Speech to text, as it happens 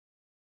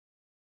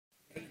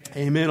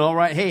Amen. All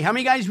right. Hey, how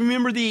many guys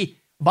remember the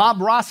Bob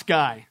Ross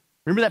guy?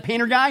 Remember that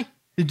painter guy?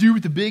 The dude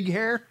with the big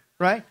hair,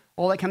 right?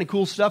 All that kind of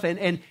cool stuff. And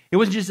it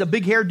wasn't just a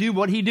big hair dude.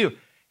 What'd he do?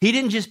 He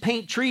didn't just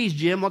paint trees,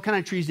 Jim. What kind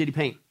of trees did he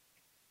paint?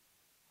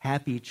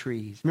 Happy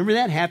trees. Remember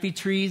that? Happy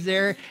trees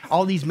there.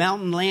 All these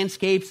mountain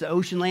landscapes, the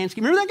ocean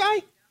landscape. Remember that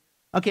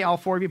guy? Okay, all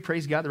four of you,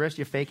 praise God. The rest of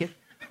you fake it.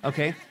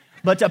 Okay.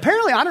 But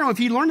apparently, I don't know if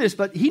you learned this,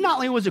 but he not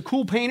only was a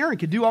cool painter and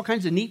could do all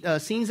kinds of neat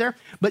scenes there,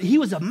 but he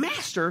was a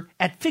master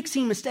at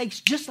fixing mistakes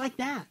just like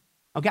that.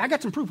 Okay, I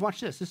got some proof. Watch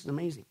this. This is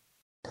amazing.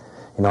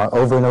 You know,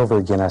 over and over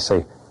again I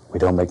say, we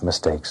don't make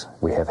mistakes.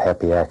 We have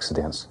happy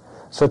accidents.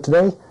 So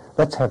today,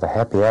 let's have a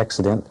happy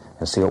accident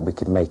and see what we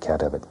can make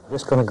out of it. I'm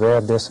just going to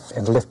grab this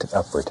and lift it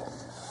upward.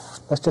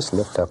 Let's just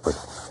lift upward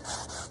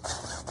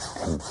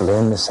and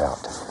blend this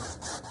out.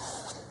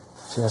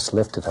 Just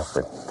lift it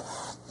upward.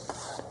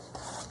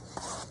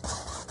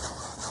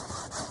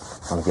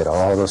 I'm going to get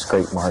all those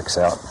scrape marks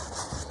out.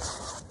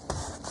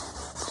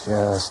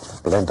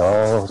 Just blend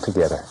all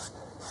together.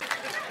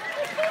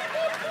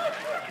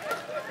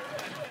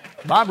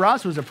 Bob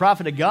Ross was a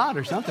prophet of God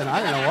or something.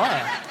 I don't know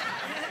why.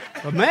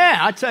 But man,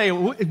 I tell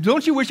you,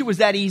 don't you wish it was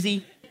that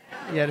easy?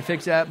 Yeah, to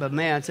fix that. But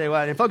man, I tell you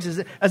what, and folks,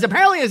 as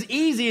apparently as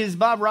easy as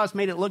Bob Ross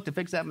made it look to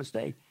fix that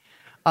mistake.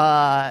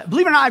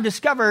 Believe it or not, I've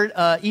discovered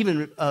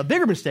even a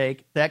bigger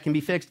mistake that can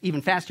be fixed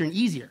even faster and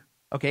easier.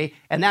 Okay,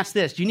 and that's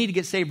this: you need to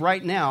get saved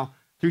right now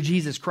through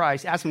Jesus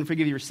Christ. Ask Him to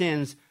forgive your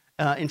sins.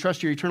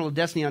 Entrust your eternal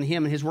destiny on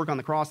Him and His work on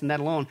the cross and that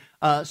alone,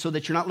 so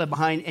that you're not left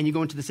behind and you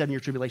go into the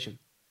 7-year tribulation.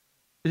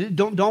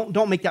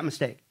 Don't make that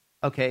mistake,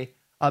 okay?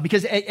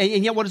 Because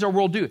and yet, what does our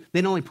world do?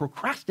 They not only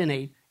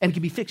procrastinate, and it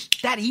can be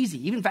fixed that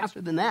easy, even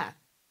faster than that.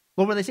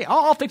 But what do they say?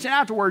 Oh, I'll fix it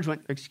afterwards.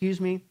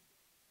 Excuse me?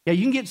 Yeah,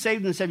 you can get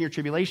saved in the 7-year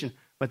tribulation,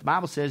 but the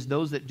Bible says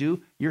those that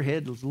do, your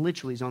head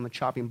literally is on the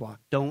chopping block.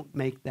 Don't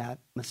make that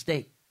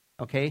mistake,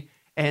 okay?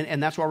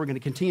 And that's why we're going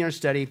to continue our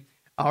study.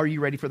 Are you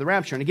ready for the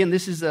rapture? And again,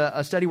 this is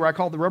a study where I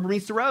call the rubber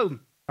meets the road,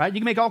 right? You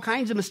can make all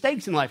kinds of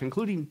mistakes in life,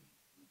 including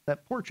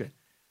that portrait.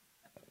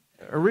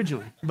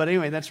 Originally. But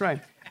anyway, that's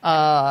right.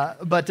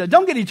 But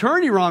don't get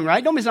eternity wrong,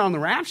 right? Don't miss out on the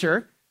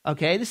rapture,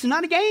 okay? This is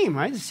not a game,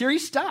 right? It's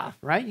serious stuff,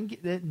 right?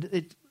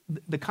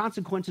 The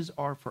consequences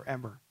are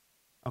forever,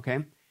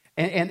 okay?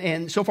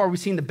 And so far we've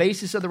seen the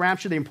basis of the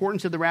rapture, the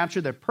importance of the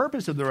rapture, the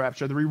purpose of the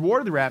rapture, the reward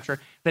of the rapture,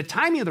 the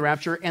timing of the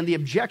rapture, and the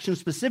objection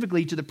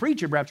specifically to the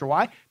preacher of rapture.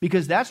 Why?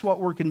 Because that's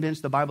what we're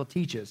convinced the Bible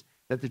teaches,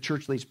 that the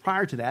church leads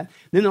prior to that.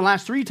 Then the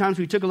last 3 times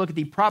we took a look at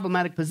the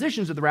problematic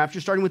positions of the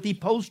rapture, starting with the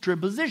post-trib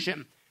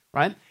position,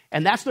 right?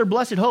 And that's their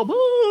blessed hope,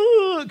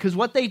 because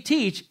what they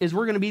teach is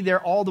we're going to be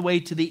there all the way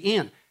to the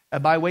end.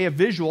 By way of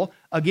visual,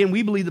 again,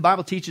 we believe the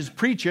Bible teaches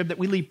pre-trib, that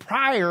we leave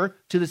prior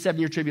to the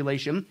 7-year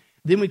tribulation.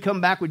 Then we come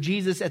back with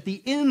Jesus at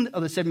the end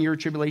of the 7-year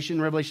tribulation,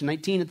 Revelation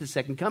 19, at the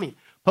second coming.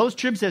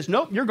 Post-trib says,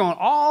 nope, you're going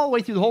all the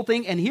way through the whole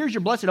thing, and here's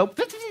your blessed hope.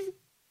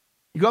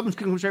 You go up and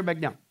come straight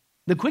back down.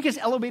 The quickest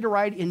elevator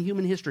ride in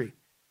human history,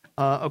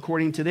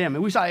 according to them.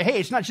 And we saw, hey,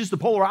 it's not just the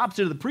polar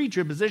opposite of the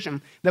pre-trib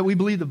position that we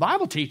believe the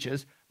Bible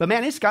teaches, but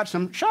man, it's got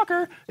some,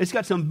 shocker, it's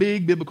got some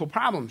big biblical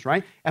problems,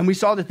 right? And we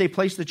saw that they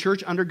placed the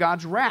church under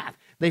God's wrath.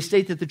 They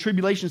state that the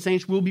tribulation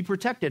saints will be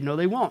protected. No,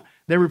 they won't.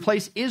 They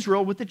replace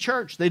Israel with the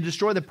church. They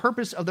destroy the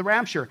purpose of the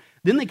rapture.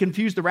 Then they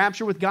confuse the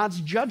rapture with God's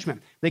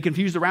judgment. They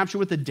confuse the rapture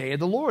with the day of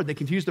the Lord. They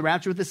confuse the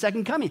rapture with the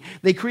second coming.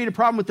 They create a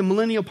problem with the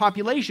millennial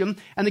population,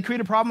 and they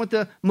create a problem with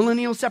the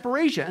millennial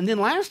separation. And then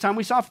last time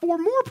we saw 4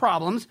 more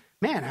problems.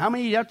 Man, how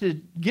many do you have to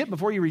get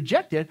before you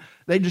reject it?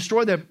 They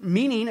destroy the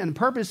meaning and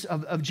purpose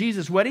of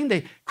Jesus' wedding.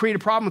 They create a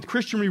problem with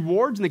Christian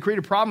rewards, and they create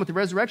a problem with the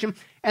resurrection,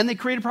 and they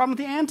create a problem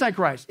with the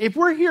Antichrist. If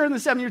we're here in the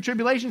 7-year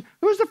tribulation,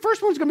 who's the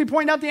first one who's going to be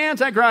pointing out the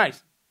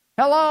Antichrist?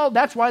 Hello?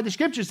 That's why the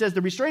Scripture says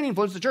the restraining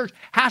influence of the church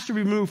has to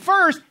be removed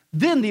first,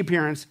 then the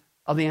appearance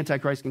of the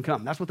Antichrist can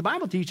come. That's what the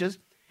Bible teaches.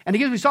 And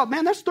again, we saw,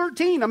 man, that's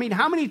 13. I mean,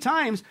 how many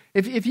times,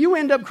 if you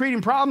end up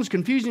creating problems,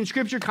 confusing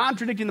Scripture,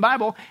 contradicting the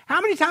Bible,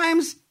 how many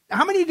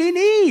do you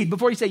need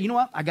before you say, you know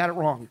what, I got it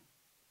wrong.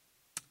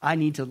 I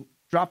need to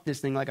drop this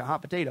thing like a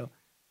hot potato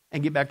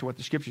and get back to what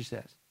the Scripture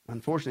says.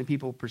 Unfortunately,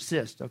 people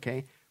persist,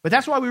 okay? But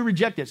that's why we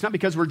reject it. It's not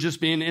because we're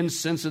just being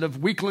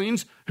insensitive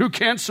weaklings who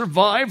can't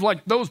survive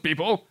like those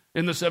people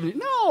in the 70s.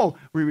 No,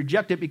 we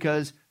reject it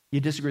because you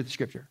disagree with the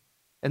Scripture.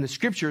 And the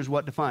Scripture is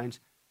what defines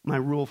my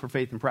rule for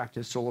faith and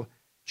practice, sola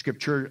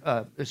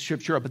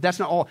scriptura. But that's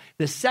not all.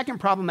 The second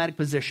problematic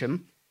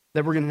position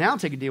that we're going to now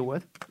take a deal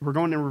with, we're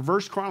going in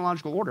reverse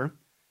chronological order,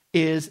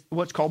 is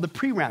what's called the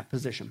pre-wrath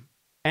position.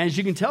 And as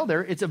you can tell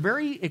there, it's a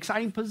very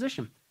exciting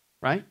position,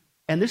 right?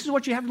 And this is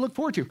what you have to look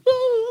forward to,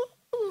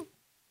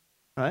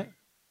 right?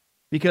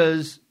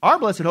 Because our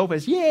blessed hope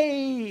is,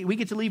 yay, we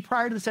get to leave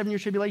prior to the 7-year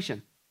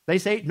tribulation. They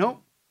say,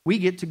 nope, we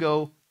get to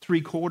go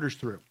 3/4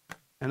 through.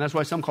 And that's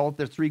why some call it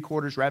the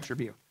 3/4 rapture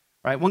view,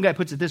 right? One guy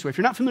puts it this way. If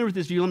you're not familiar with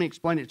this view, let me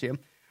explain it to you.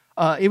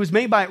 It was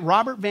made by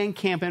Robert Van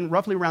Kampen,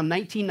 roughly around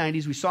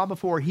 1990s. We saw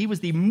before, he was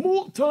the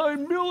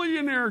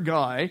multi-millionaire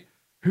guy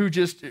who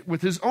just,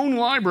 with his own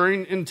library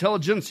and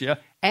intelligentsia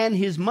and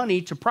his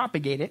money to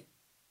propagate it,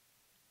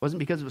 wasn't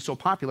because it was so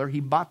popular. He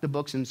bought the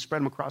books and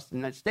spread them across the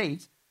United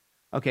States,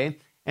 okay?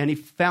 And he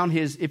found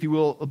his, if you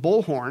will, a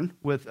bullhorn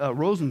with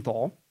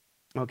Rosenthal,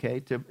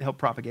 okay, to help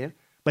propagate it.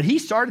 But he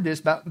started this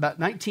about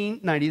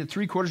 1990, the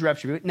three-quarters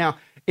rapture view. Now,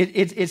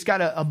 it's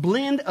got a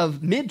blend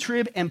of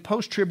mid-trib and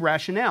post-trib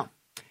rationale.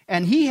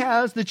 And he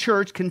has the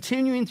church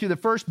continuing through the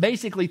first,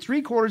 basically,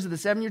 three-quarters of the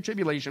 7-year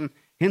tribulation,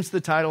 hence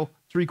the title,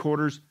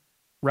 three-quarters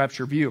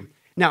rapture view.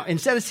 Now,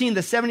 instead of seeing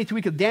the 70th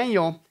week of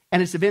Daniel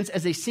and its events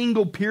as a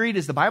single period,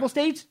 as the Bible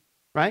states,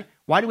 right?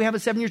 Why do we have a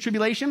 7-year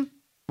tribulation?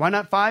 Why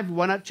not 5?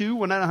 Why not 2?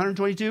 Why not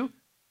 122?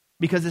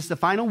 Because it's the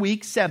final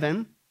week,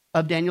 7,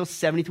 of Daniel's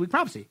 70th week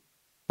prophecy.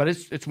 But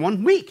it's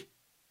 1 week.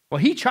 Well,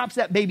 he chops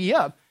that baby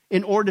up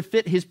in order to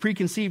fit his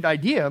preconceived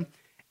idea.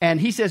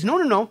 And he says,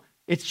 no,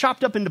 it's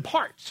chopped up into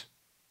parts.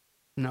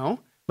 No,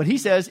 but he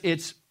says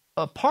it's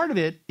a part of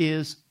it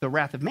is the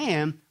wrath of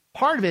man,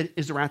 part of it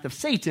is the wrath of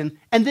Satan,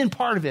 and then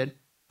part of it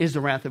is the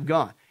wrath of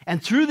God.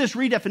 And through this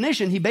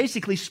redefinition, he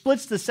basically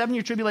splits the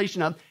 7-year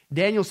tribulation up,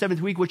 Daniel's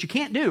 7th week, which you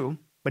can't do,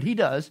 but he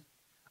does,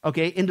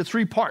 okay, into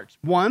 3 parts.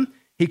 1,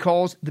 he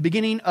calls the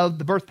beginning of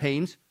the birth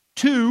pains.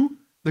 2,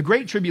 the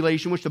great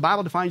tribulation, which the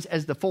Bible defines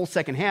as the full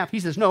second half. He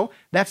says, no,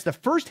 that's the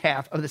first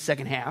half of the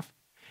second half.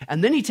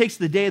 And then he takes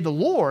the day of the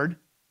Lord,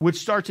 which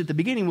starts at the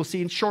beginning, we'll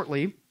see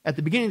shortly, at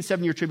the beginning of the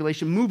 7-year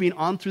tribulation, moving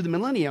on through the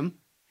millennium.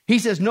 He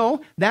says, no,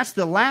 that's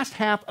the last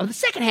half of the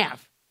second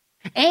half.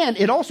 And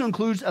it also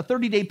includes a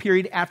 30-day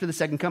period after the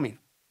second coming.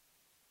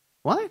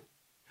 What?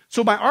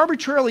 So by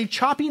arbitrarily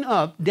chopping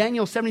up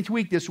Daniel's 70th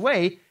week this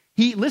way,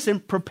 he,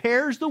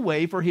 prepares the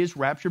way for his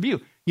rapture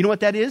view. You know what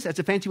that is? That's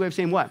a fancy way of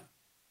saying what?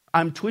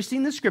 I'm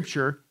twisting the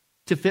scripture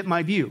to fit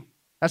my view.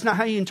 That's not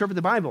how you interpret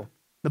the Bible.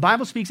 The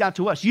Bible speaks out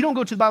to us. You don't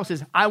go to the Bible and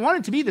says, I want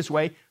it to be this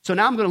way, so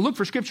now I'm going to look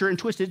for scripture and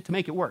twist it to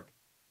make it work.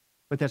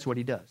 But that's what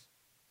he does,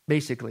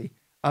 basically,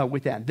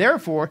 with that.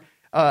 Therefore,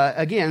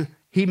 again,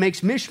 he makes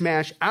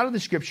mishmash out of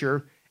the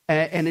scripture,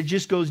 and it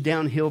just goes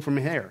downhill from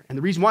there. And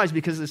the reason why is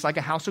because it's like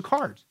a house of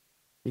cards.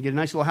 You get a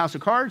nice little house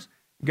of cards.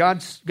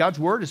 God's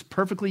word is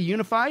perfectly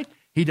unified.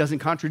 He doesn't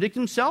contradict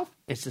himself.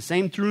 It's the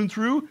same through and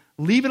through.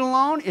 Leave it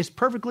alone. It's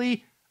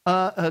perfectly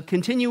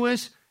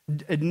continuous.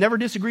 It never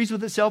disagrees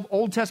with itself.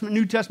 Old Testament,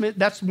 New Testament,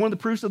 that's one of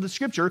the proofs of the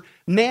scripture.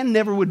 Man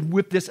never would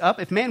whip this up.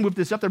 If man whipped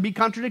this up, there'd be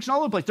contradiction all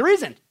over the place. There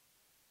isn't.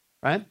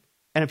 Right?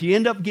 And if you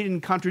end up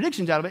getting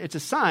contradictions out of it, it's a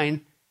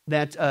sign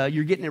that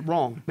you're getting it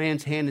wrong.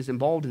 Man's hand is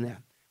involved in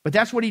that. But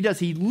that's what he does.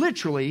 He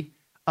literally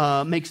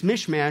makes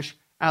mishmash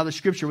out of the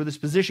scripture with his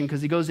position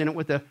because he goes in it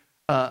with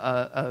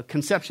a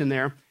conception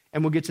there.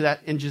 And we'll get to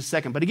that in just a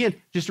second. But again,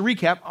 just to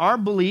recap, our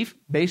belief,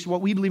 based on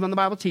what we believe on the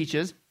Bible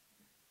teaches,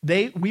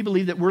 we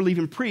believe that we're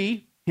leaving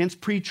hence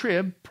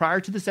pre-trib, prior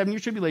to the 7-year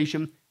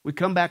tribulation. We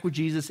come back with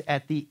Jesus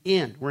at the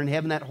end. We're in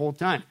heaven that whole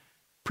time.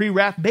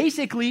 Pre-wrath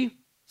basically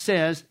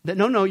says that,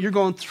 no, you're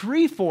going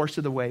 3/4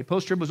 of the way.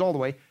 Post-trib was all the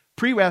way.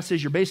 Pre-wrath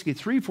says you're basically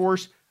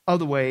 3/4 of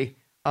the way,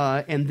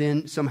 and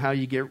then somehow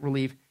you get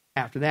relief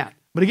after that.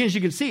 But again, as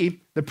you can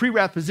see, the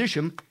pre-wrath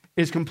position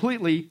is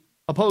completely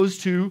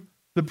opposed to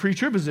the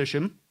pre-trib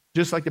position,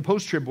 just like the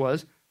post-trib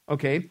was,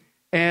 okay?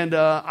 And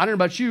I don't know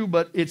about you,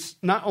 but it's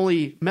not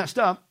only messed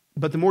up,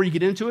 but the more you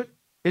get into it,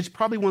 it's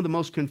probably one of the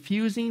most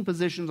confusing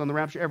positions on the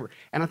rapture ever.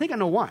 And I think I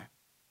know why.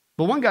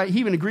 But one guy, he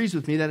even agrees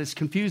with me that it's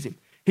confusing.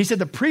 He said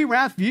the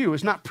pre-wrath view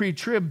is not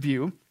pre-trib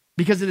view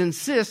because it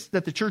insists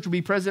that the church will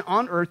be present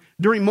on earth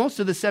during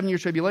most of the 7-year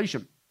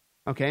tribulation,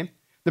 okay?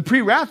 The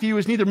pre-wrath view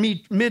is neither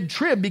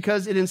mid-trib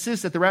because it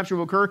insists that the rapture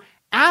will occur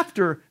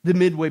after the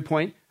midway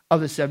point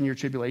of the 7-year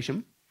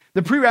tribulation.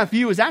 The pre-wrath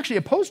view is actually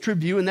a post-trib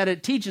view in that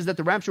it teaches that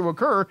the rapture will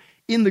occur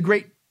in the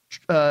great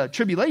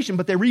tribulation,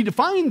 but they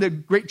redefine the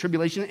great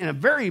tribulation in a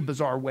very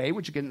bizarre way,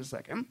 which we'll get in a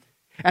second.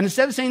 And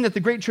instead of saying that the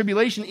great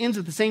tribulation ends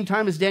at the same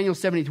time as Daniel's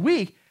 70th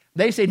week,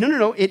 they say,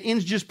 no, it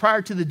ends just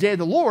prior to the day of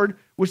the Lord,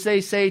 which they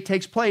say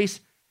takes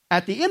place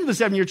at the end of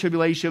the 7-year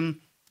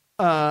tribulation,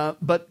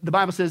 but the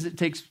Bible says it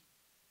takes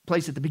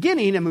place at the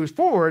beginning and moves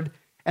forward,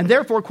 and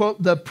therefore,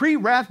 quote, the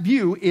pre-wrath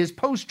view is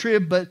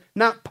post-trib, but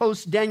not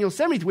post-Daniel's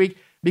 70th week,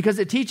 because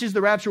it teaches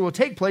the rapture will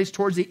take place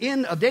towards the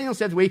end of Daniel's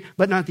 7th week,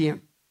 but not the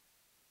end.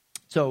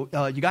 So,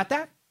 you got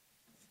that?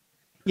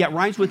 Yeah, it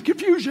rhymes with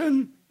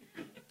confusion.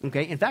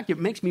 Okay, in fact, it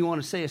makes me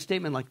want to say a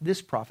statement like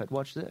this, prophet.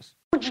 Watch this.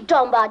 What you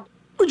talking about?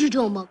 What you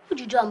talking about? What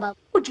you talking about?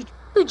 What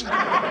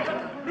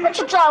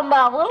you talking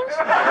about, Willis?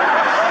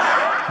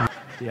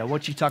 Yeah,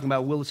 what you talking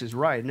about, Willis, is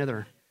right.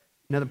 Another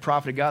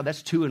prophet of God.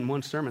 That's 2 in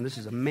one sermon. This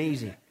is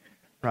amazing,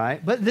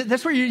 right? But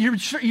that's where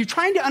you're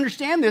trying to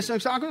understand this.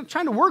 And so I'm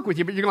trying to work with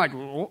you, but you're like,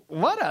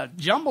 what a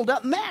jumbled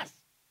up mess.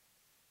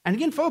 And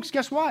again, folks,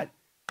 guess what?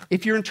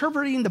 If you're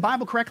interpreting the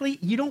Bible correctly,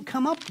 you don't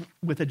come up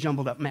with a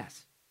jumbled up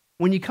mess.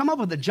 When you come up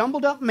with a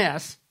jumbled up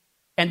mess,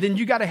 and then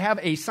you got to have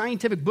a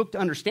scientific book to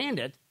understand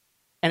it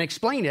and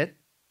explain it,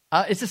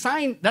 it's a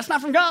sign that's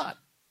not from God.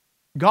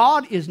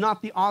 God is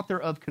not the author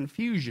of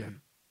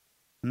confusion.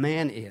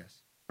 Man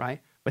is,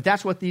 right? But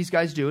that's what these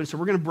guys do. And so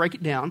we're going to break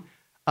it down,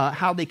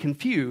 how they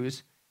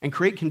confuse and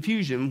create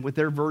confusion with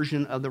their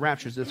version of the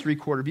rapture. It's a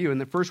three-quarter view.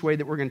 And the first way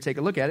that we're going to take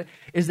a look at it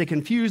is they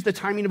confuse the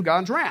timing of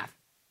God's wrath.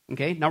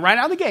 Okay, now right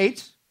out of the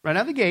gates,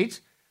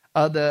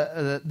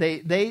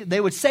 they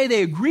would say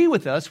they agree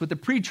with us with the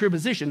pre-trib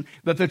position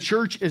that the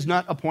church is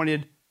not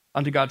appointed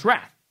unto God's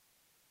wrath.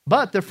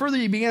 But the further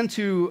you begin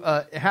to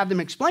have them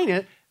explain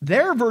it,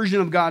 their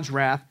version of God's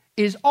wrath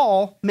is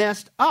all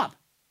messed up.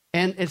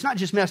 And it's not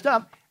just messed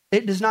up,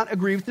 it does not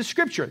agree with the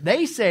Scripture.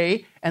 They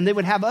say, and they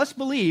would have us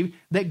believe,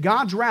 that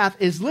God's wrath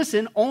is,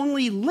 listen,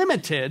 only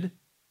limited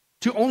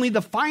to only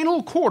the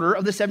final quarter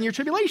of the 7-year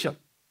tribulation.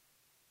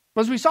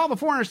 But as we saw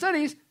before in our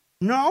studies,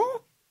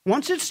 no,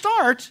 once it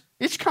starts,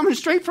 it's coming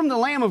straight from the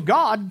Lamb of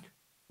God,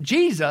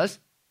 Jesus,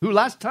 who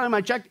last time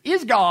I checked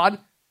is God,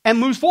 and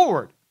moves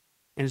forward.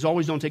 And as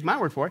always, don't take my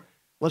word for it.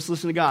 Let's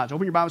listen to God's.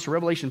 Open your Bibles to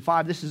Revelation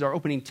 5. This is our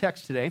opening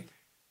text today.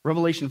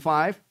 Revelation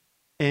 5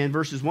 and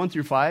verses 1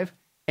 through 5.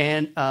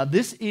 And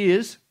this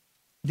is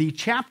the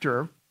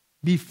chapter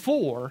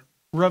before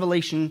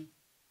Revelation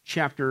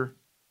chapter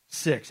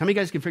 6. How many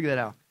guys can figure that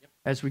out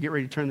as we get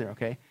ready to turn there,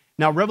 okay?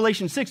 Now,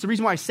 Revelation 6, the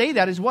reason why I say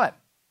that is what?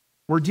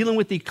 We're dealing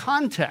with the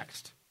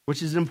context,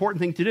 which is an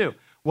important thing to do.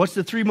 What's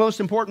the three most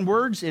important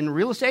words in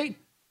real estate?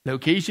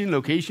 Location,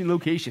 location,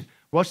 location.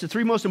 What's the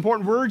three most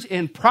important words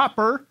in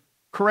proper,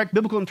 correct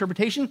biblical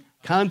interpretation?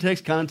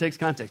 Context, context,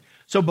 context.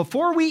 So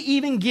before we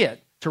even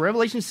get to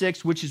Revelation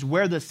 6, which is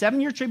where the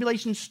 7-year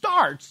tribulation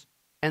starts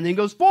and then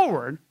goes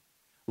forward,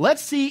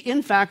 let's see,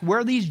 in fact,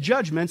 where these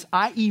judgments,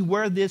 i.e.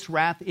 where this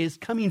wrath is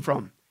coming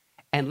from.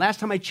 And last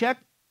time I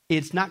checked,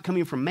 it's not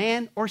coming from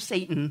man or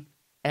Satan,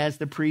 as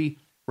the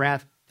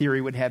pre-wrath theory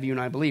would have you and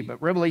I believe.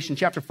 But Revelation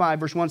chapter 5,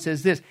 verse 1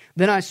 says this,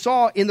 Then I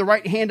saw in the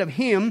right hand of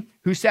him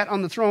who sat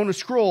on the throne a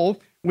scroll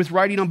with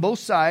writing on both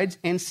sides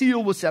and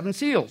sealed with 7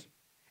 seals.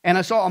 And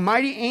I saw a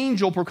mighty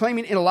angel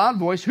proclaiming in a loud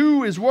voice,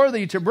 Who is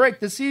worthy to break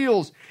the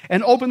seals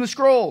and open the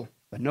scroll?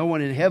 But no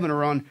one in heaven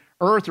or on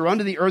earth or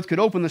under the earth could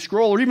open the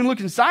scroll or even look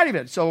inside of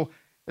it. So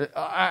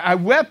I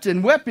wept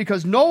and wept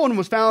because no one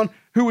was found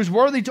who was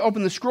worthy to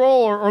open the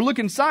scroll or look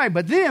inside.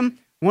 But then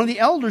one of the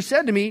elders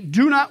said to me,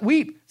 Do not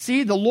weep.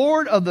 See, the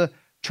Lord of the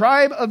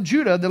tribe of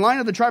Judah, the Lion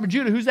of the tribe of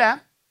Judah, who's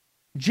that?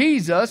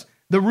 Jesus,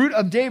 the root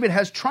of David,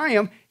 has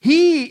triumphed.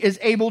 He is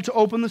able to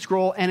open the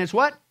scroll, and it's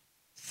what?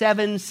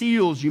 7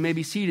 seals. You may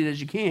be seated as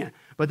you can.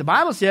 But the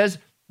Bible says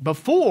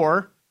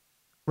before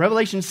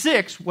Revelation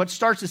 6, what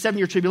starts the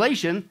 7-year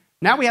tribulation,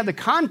 now we have the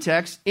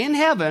context in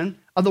heaven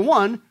of the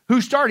one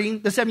who's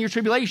starting the 7-year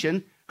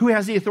tribulation, who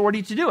has the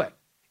authority to do it.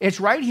 It's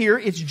right here.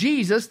 It's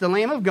Jesus, the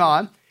Lamb of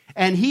God,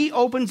 and he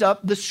opens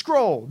up the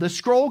scroll. The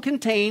scroll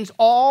contains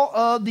all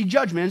of the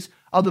judgments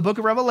of the book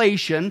of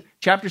Revelation,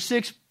 chapter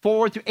 6,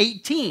 4 through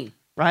 18,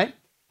 right?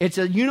 It's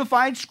a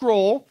unified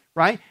scroll,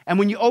 right? And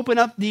when you open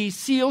up the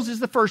seals is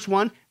the first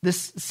one. The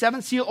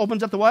 7th seal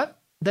opens up the what?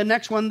 The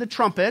next one, the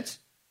trumpets,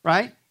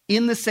 right?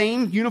 In the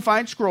same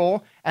unified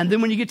scroll. And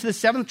then when you get to the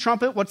 7th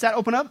trumpet, what's that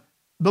open up?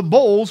 The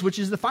bowls, which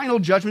is the final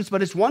judgments,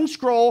 but it's one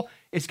scroll.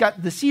 It's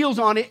got the seals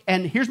on it.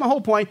 And here's my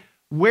whole point.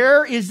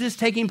 Where is this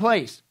taking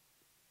place?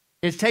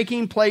 It's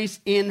taking place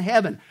in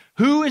heaven.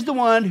 Who is the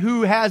one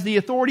who has the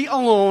authority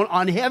alone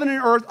on heaven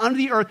and earth, under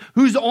the earth?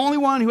 Who's the only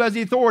one who has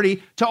the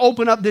authority to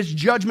open up this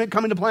judgment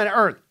coming to planet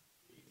earth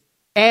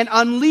and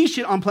unleash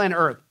it on planet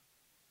earth?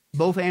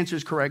 Both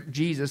answers correct.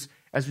 Jesus,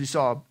 as we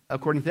saw,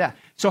 according to that.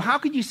 So how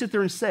could you sit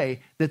there and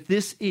say that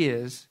this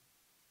is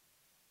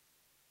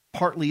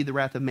partly the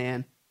wrath of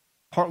man,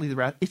 partly the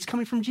wrath? It's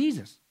coming from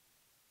Jesus.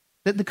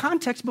 That the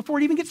context before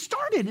it even gets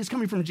started is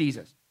coming from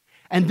Jesus.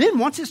 And then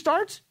once it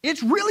starts,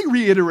 it's really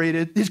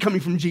reiterated, it's coming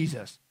from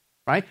Jesus,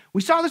 right?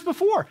 We saw this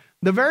before.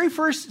 The very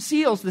first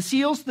seals,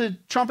 the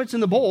trumpets,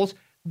 and the bowls,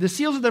 the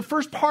seals are the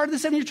first part of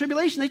the 7-year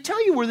tribulation. They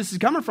tell you where this is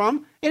coming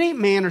from. It ain't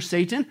man or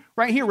Satan.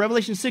 Right here,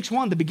 Revelation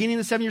 6:1, the beginning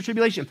of the 7-year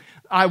tribulation.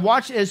 I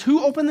watched as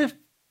who opened the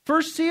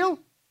first seal?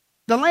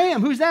 The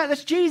Lamb. Who's that?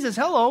 That's Jesus.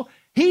 Hello.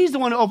 He's the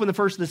one who opened the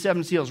first of the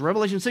 7 seals.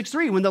 Revelation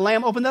 6:3, when the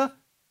Lamb opened the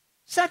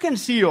second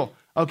seal.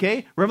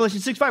 Okay. Revelation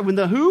 6:5, when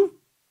the who?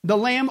 The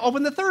Lamb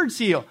opened the third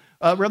seal.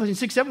 Revelation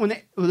 6:7, when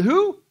the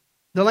who?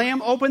 The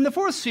Lamb opened the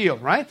 4th seal,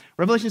 right?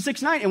 Revelation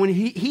 6:9, and when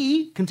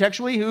he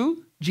contextually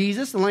who?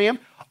 Jesus, the Lamb,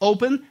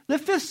 opened the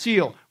 5th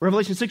seal.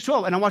 Revelation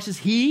 6:12, and I watch this,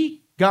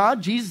 he,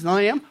 God, Jesus, the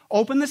Lamb,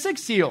 opened the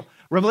 6th seal.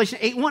 Revelation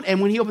 8:1,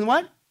 and when he opened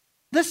what?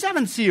 The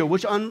 7th seal,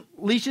 which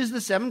unleashes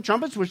the 7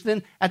 trumpets, which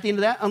then at the end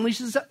of that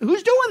unleashes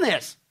who's doing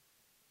this?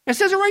 It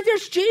says it right there,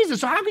 it's Jesus.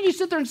 So how can you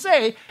sit there and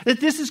say that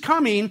this is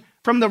coming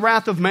from the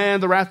wrath of man,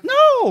 the wrath?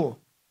 No!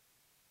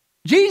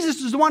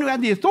 Jesus is the one who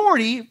had the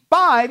authority.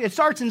 5, it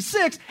starts in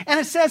 6, and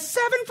it says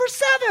 7 for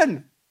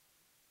 7.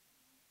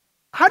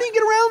 How do you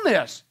get around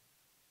this?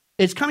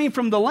 It's coming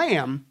from the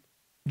Lamb,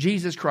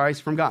 Jesus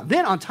Christ, from God.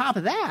 Then on top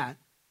of that,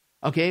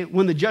 okay,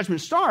 when the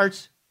judgment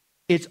starts,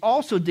 it's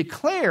also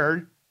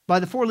declared by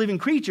the 4 living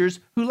creatures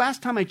who,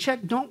 last time I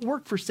checked, don't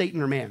work for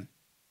Satan or man,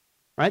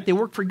 right? They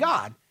work for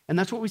God. And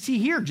that's what we see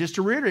here, just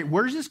to reiterate.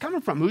 Where's this coming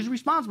from? Who's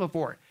responsible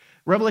for it?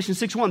 Revelation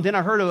 6:1, then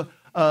I heard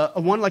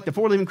a one like the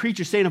 4 living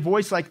creatures saying a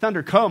voice like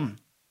thunder, come.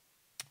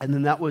 And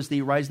then that was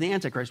the rise of the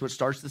Antichrist, which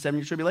starts the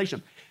 7-year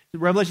tribulation.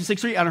 Revelation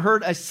 6:3, and I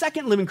heard a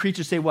second living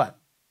creature say what?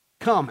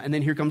 Come. And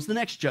then here comes the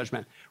next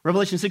judgment.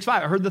 Revelation 6:5,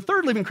 I heard the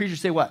third living creature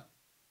say what?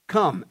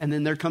 Come. And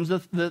then there comes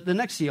the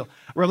next seal.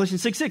 Revelation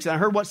 6:6, and I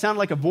heard what sounded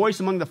like a voice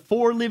among the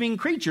 4 living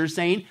creatures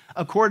saying,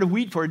 a quart of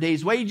wheat for a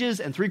day's wages,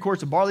 and 3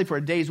 quarts of barley for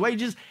a day's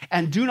wages,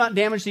 and do not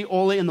damage the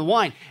oil in the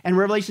wine. And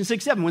Revelation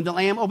 6:7, when the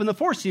Lamb opened the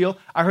 4th seal,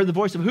 I heard the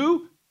voice of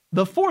who?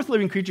 The 4th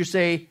living creature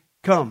say,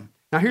 come.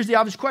 Now here's the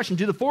obvious question.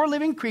 Do the 4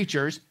 living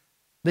creatures,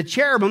 the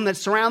cherubim that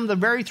surround the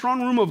very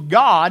throne room of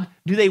God,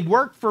 do they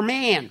work for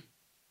man?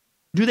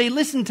 Do they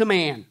listen to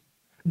man?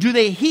 Do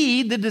they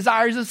heed the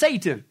desires of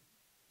Satan?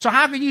 So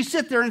how can you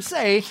sit there and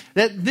say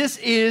that this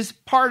is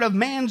part of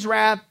man's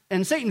wrath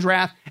and Satan's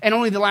wrath, and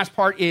only the last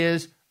part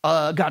is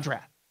God's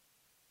wrath?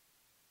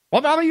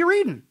 What Bible are you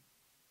reading?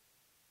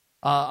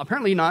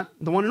 Apparently not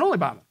the one and only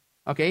Bible.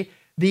 Okay?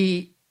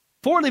 The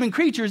 4 living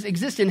creatures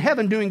exist in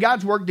heaven doing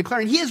God's work,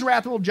 declaring his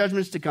wrathful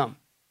judgments to come.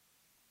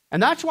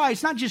 And that's why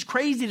it's not just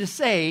crazy to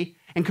say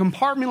and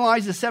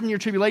compartmentalize the 7-year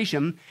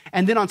tribulation,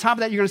 and then on top of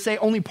that, you're going to say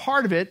only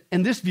part of it,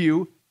 in this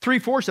view,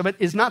 3/4 of it,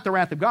 is not the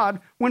wrath of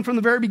God, when from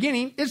the very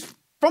beginning, it's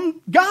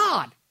from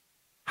God.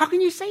 How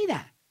can you say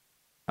that?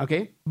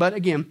 Okay, but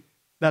again,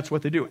 that's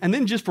what they do. And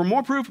then just for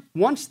more proof,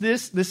 once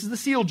this is the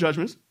seal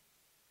judgments,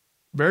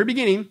 very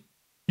beginning,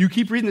 you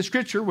keep reading the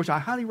scripture, which I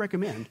highly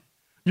recommend,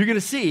 you're going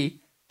to see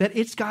that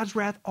it's God's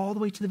wrath all the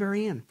way to the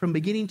very end, from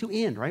beginning to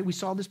end, right? We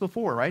saw this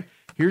before, right?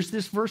 Here's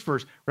this verse,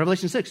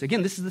 Revelation 6.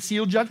 Again, this is the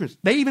sealed judgments.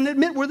 They even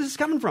admit where this is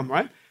coming from,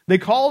 right? They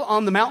called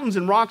on the mountains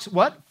and rocks,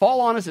 what?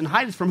 Fall on us and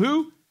hide us from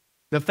who?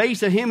 The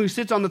face of him who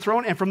sits on the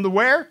throne, and from the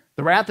where?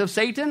 The wrath of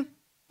Satan,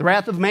 the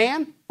wrath of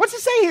man. What's it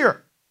say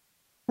here?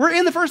 We're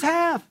in the first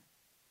half.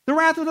 The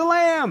wrath of the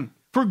Lamb.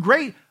 For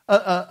great,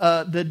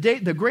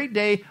 the great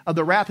day of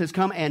the wrath has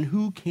come, and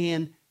who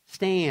can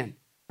stand?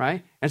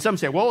 Right? And some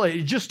say, well,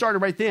 it just started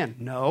right then.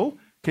 No.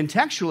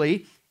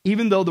 Contextually,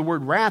 even though the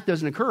word wrath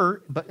doesn't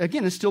occur, but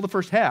again, it's still the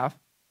first half.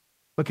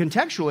 But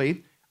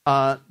contextually,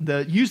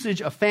 the usage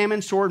of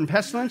famine, sword, and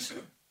pestilence,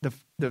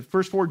 the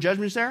first 4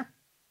 judgments there,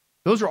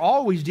 those are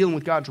always dealing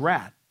with God's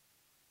wrath.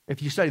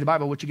 If you study the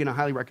Bible, which again I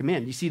highly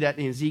recommend, you see that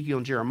in Ezekiel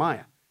and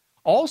Jeremiah.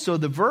 Also,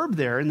 the verb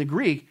there in the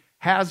Greek,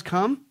 has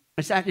come,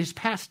 it's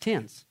past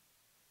tense.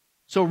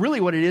 So really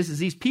what it is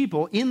these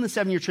people in the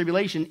 7-year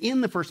tribulation,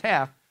 in the first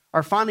half,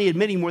 are finally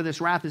admitting where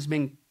this wrath has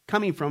been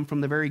coming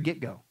from the very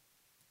get-go.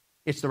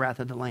 It's the wrath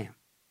of the Lamb.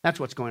 That's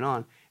what's going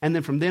on. And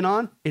then from then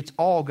on, it's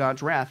all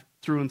God's wrath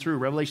through and through.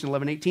 Revelation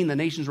 11:18, the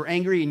nations were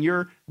angry, and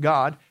your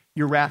God,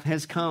 your wrath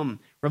has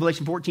come.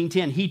 Revelation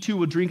 14:10, he too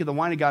will drink of the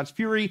wine of God's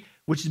fury,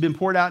 which has been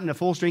poured out into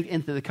full strength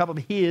into the cup of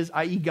his,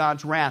 i.e.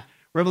 God's wrath.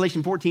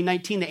 Revelation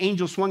 14:19, the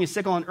angel swung his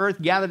sickle on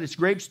earth, gathered its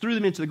grapes, threw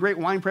them into the great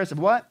winepress of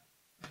what?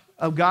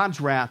 Of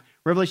God's wrath.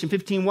 Revelation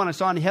 15:1, I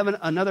saw in heaven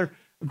another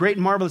great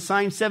and marvelous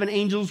sign, 7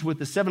 angels with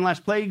the 7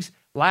 last plagues,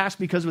 last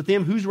because with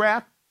them, whose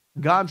wrath?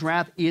 God's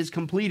wrath is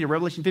completed.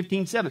 Revelation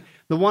 15:7,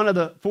 the one of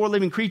the 4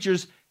 living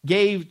creatures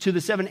gave to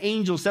the 7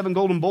 angels 7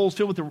 golden bowls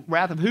filled with the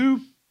wrath of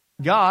who?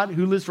 God,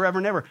 who lives forever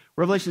and ever.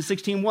 Revelation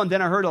 16:1,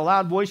 then I heard a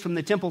loud voice from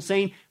the temple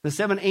saying, the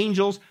 7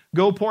 angels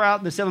go pour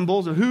out the 7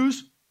 bowls of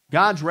whose?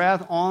 God's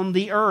wrath on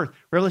the earth.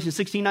 Revelation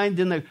 16:9,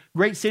 then the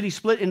great city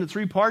split into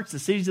 3 parts. The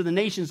cities of the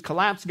nations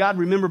collapsed. God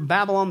remembered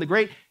Babylon the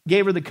Great,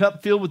 gave her the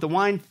cup filled with the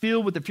wine,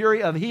 filled with the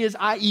fury of his,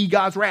 i.e.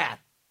 God's wrath.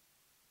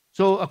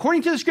 So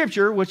according to the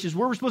scripture, which is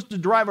where we're supposed to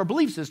derive our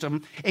belief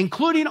system,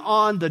 including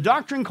on the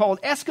doctrine called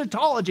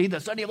eschatology, the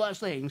study of last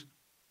things,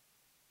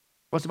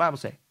 what's the Bible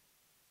say?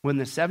 When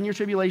the 7-year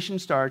tribulation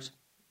starts,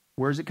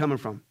 where's it coming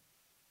from?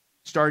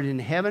 Started in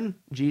heaven.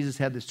 Jesus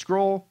had the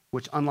scroll,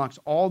 which unlocks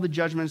all the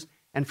judgments.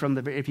 And from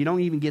the, if you don't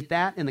even get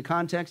that in the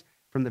context,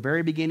 from the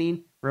very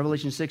beginning,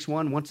 Revelation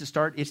 6:1, once it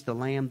starts, it's the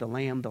Lamb, the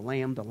Lamb, the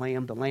Lamb, the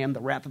Lamb, the Lamb, the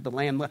wrath of the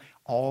Lamb,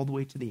 all the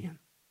way to the end.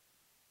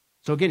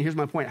 So again, here's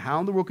my point. How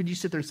in the world could you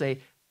sit there and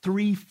say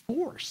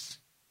 3/4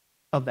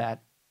 of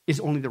that is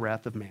only the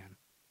wrath of man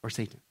or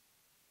Satan?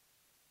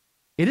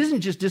 It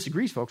isn't just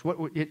disagrees, folks.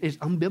 It is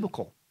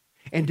unbiblical.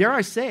 And dare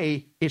I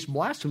say, it's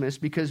blasphemous,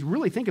 because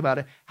really think about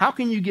it. How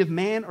can you give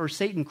man or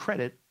Satan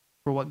credit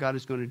for what God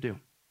is going to do?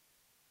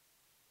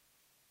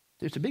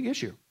 It's a big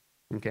issue,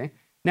 okay?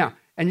 Now,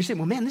 and you say,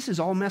 well, man, this is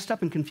all messed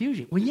up and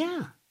confusing. Well,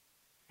 yeah.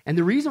 And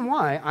the reason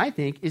why, I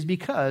think, is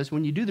because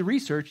when you do the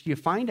research, you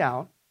find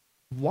out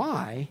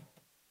why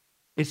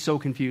it's so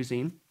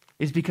confusing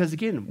is because,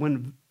 again,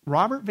 when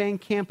Robert Van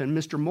Kampen,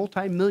 Mr.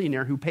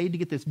 Multimillionaire who paid to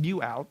get this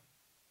view out,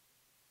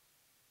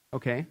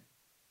 okay,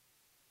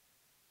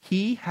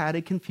 he had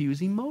a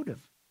confusing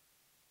motive.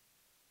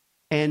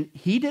 And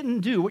he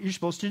didn't do what you're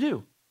supposed to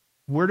do.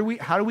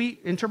 How do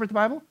we interpret the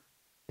Bible?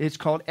 It's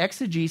called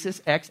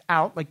exegesis, X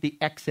out, like the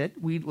exit.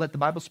 We let the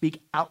Bible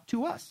speak out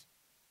to us.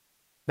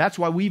 That's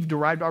why we've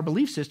derived our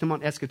belief system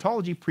on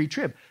eschatology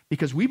pre-trib,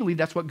 because we believe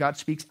that's what God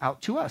speaks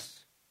out to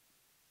us.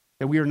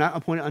 That we are not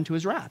appointed unto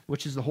his wrath,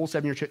 which is the whole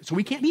 7-year trib. So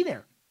we can't be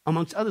there,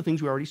 amongst other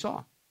things we already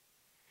saw.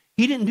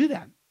 He didn't do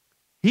that.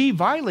 He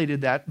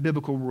violated that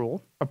biblical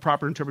rule of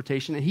proper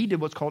interpretation, and he did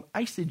what's called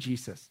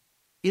eisegesis.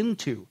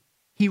 into.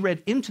 He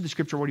read into the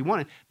scripture what he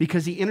wanted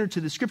because he entered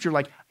to the scripture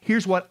like,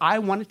 here's what I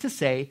wanted to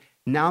say.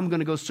 Now I'm going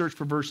to go search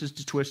for verses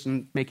to twist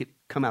and make it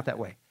come out that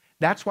way.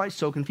 That's why it's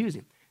so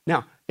confusing.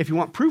 Now, if you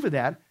want proof of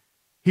that,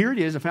 here it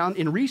is. I found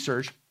in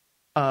research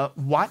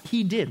what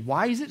he did.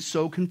 Why is it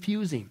so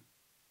confusing?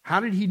 How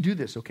did he do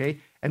this, okay?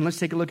 And let's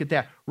take a look at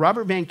that.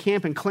 Robert Van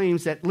Kampen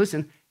claims that,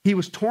 listen, he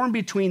was torn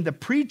between the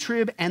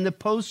pre-trib and the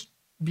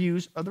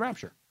post-views of the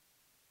rapture.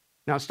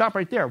 Now, stop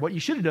right there. What you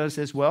should have done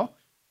is, well,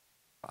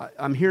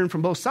 I'm hearing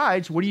from both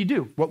sides. What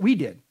do? What we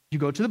did. You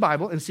go to the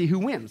Bible and see who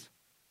wins.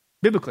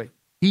 Biblically.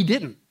 He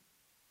didn't.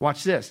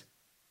 Watch this.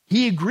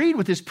 He agreed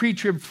with his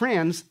pre-trib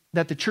friends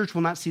that the church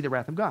will not see the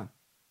wrath of God.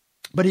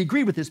 But he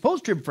agreed with his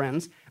post-trib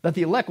friends that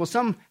the elect will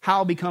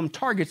somehow become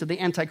targets of the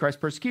Antichrist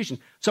persecution.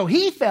 So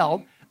he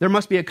felt there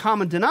must be a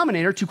common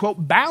denominator to,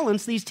 quote,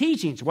 balance these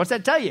teachings. What's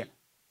that tell you?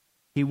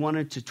 He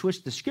wanted to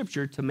twist the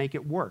scripture to make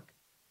it work,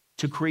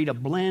 to create a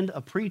blend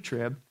of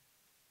pre-trib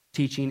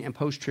teaching and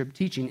post-trib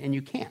teaching, and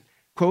you can't.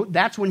 Quote,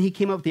 that's when he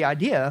came up with the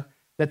idea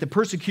that the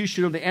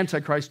persecution of the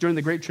Antichrist during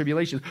the Great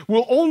Tribulation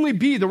will only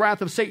be the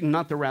wrath of Satan,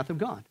 not the wrath of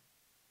God.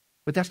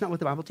 But that's not what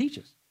the Bible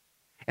teaches.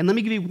 And let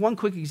me give you one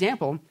quick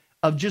example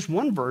of just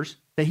one verse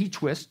that he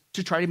twists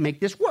to try to make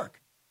this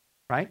work,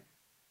 right?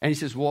 And he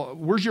says, well,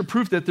 where's your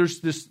proof that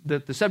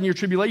that the 7-year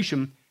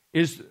tribulation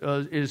is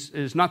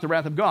not the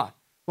wrath of God?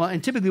 Well,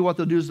 and typically what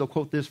they'll do is they'll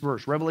quote this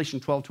verse, Revelation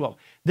 12:12.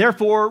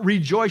 Therefore,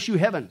 rejoice, you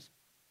heavens,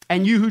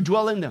 and you who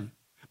dwell in them.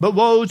 But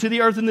woe to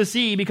the earth and the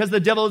sea, because the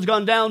devil has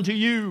gone down to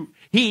you.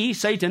 He,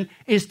 Satan,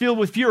 is filled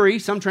with fury,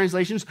 some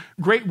translations,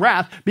 great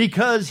wrath,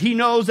 because he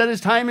knows that his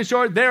time is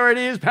short. There it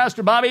is,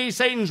 Pastor Bobby.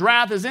 Satan's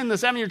wrath is in the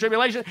 7-year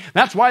tribulation.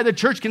 That's why the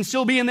church can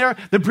still be in there.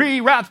 The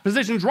pre-wrath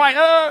position's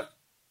right.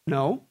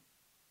 No,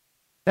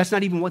 that's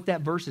not even what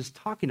that verse is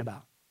talking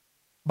about.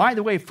 By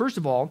the way, first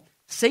of all,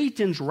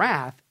 Satan's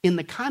wrath in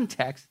the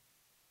context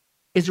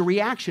is a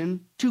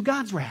reaction to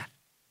God's wrath.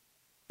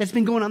 That's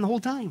been going on the whole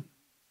time.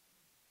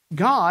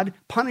 God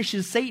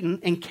punishes Satan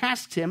and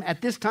casts him at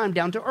this time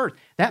down to earth.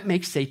 That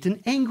makes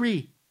Satan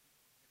angry.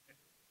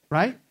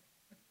 Right?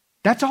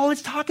 That's all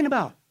it's talking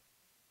about.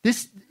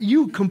 This,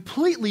 you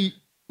completely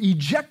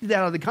ejected that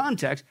out of the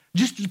context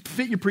just to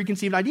fit your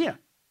preconceived idea.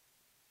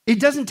 It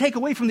doesn't take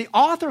away from the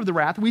author of the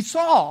wrath we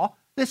saw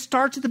that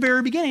starts at the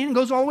very beginning and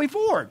goes all the way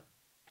forward.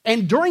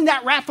 And during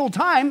that wrathful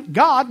time,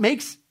 God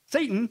makes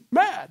Satan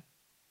mad.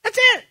 That's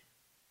it.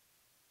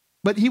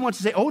 But he wants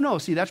to say, oh no,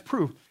 see, that's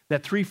proof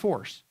that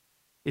 3/4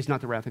 is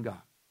not the wrath of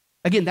God.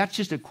 Again, that's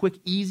just a quick,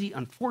 easy,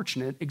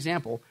 unfortunate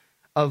example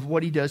of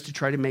what he does to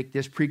try to make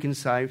this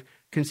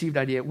conceived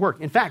idea work.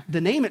 In fact,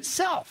 the name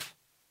itself,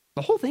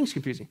 the whole thing's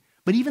confusing.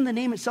 But even the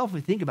name itself, if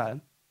you think about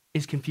it,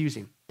 is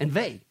confusing and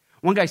vague.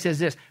 One guy says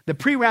this, the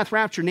pre-wrath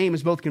rapture name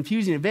is both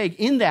confusing and vague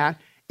in that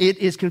it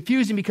is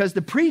confusing because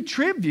the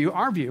pre-trib view,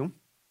 our view,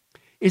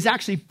 is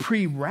actually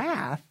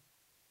pre-wrath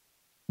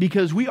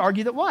because we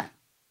argue that what?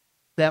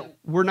 That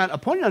we're not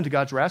appointed unto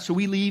God's wrath, so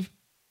we leave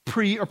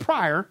pre or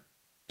prior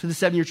to the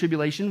 7-year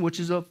tribulation, which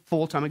is a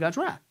full time of God's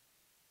wrath.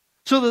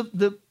 So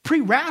the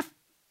pre-wrath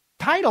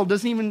title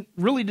doesn't even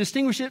really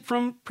distinguish it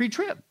from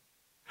pre-trib.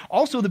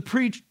 Also, the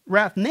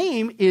pre-wrath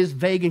name is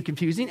vague and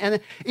confusing, and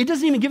it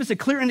doesn't even give us a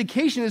clear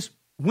indication as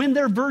when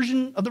their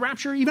version of the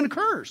rapture even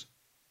occurs,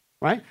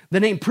 right? The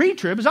name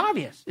pre-trib is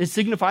obvious. It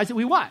signifies that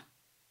we what?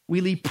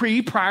 We leave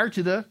prior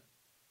to the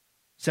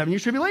 7-year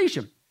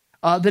tribulation.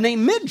 The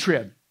name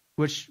mid-trib,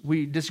 which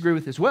we disagree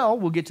with as well.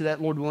 We'll get to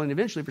that, Lord willing,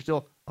 eventually if we're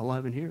still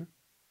alive in here.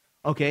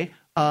 Okay,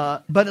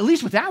 but at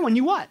least with that one,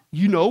 you what?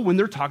 You know when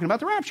they're talking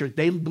about the rapture.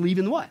 They believe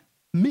in what?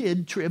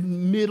 Mid-trib,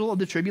 middle of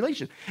the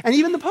tribulation. And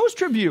even the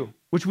post-trib view,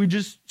 which we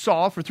just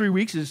saw for 3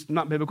 weeks, is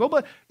not biblical,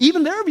 but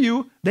even their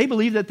view, they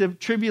believe that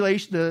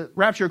the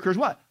rapture occurs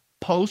what?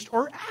 Post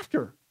or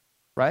after,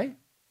 right?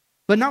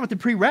 But not with the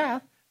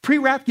pre-wrath.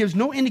 Pre-wrath gives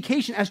no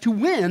indication as to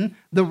when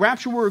the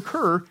rapture will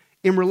occur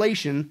in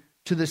relation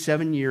to the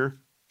 7-year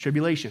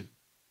tribulation.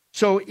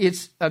 So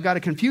it's got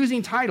a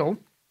confusing title,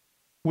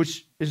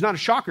 which is not a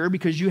shocker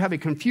because you have a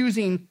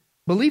confusing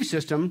belief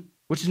system,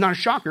 which is not a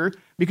shocker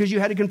because you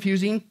had a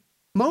confusing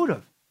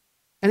motive.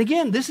 And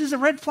again, this is a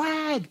red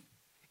flag.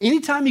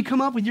 Anytime you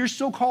come up with your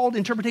so-called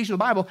interpretation of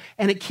the Bible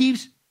and it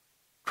keeps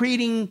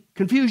creating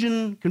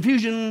confusion,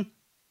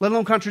 let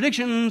alone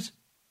contradictions,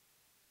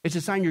 it's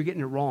a sign you're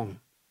getting it wrong.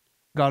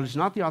 God is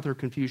not the author of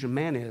confusion,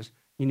 man is.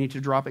 You need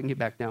to drop it and get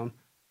back down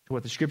to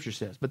what the scripture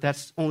says. But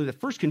that's only the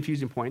first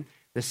confusing point.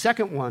 The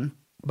second one,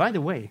 by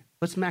the way,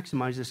 let's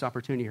maximize this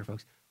opportunity here,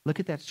 folks. Look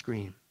at that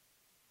screen.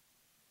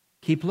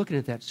 Keep looking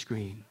at that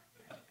screen.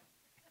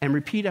 And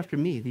repeat after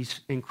me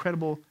these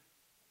incredible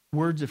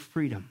words of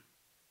freedom.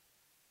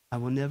 I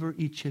will never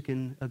eat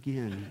chicken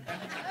again.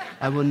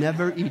 I will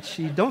never eat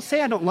cheese. Don't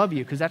say I don't love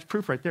you, because that's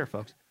proof right there,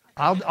 folks.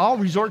 I'll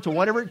resort to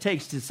whatever it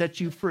takes to set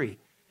you free.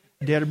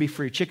 Dare to be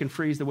free. Chicken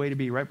free is the way to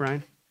be, right,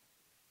 Brian?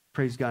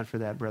 Praise God for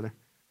that, brother.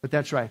 But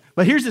that's right.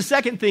 But here's the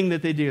second thing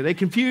that they do. They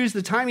confuse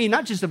the timing,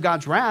 not just of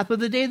God's wrath, but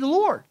the day of the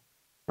Lord,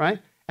 right?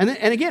 And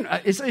again,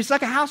 it's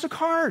like a house of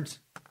cards.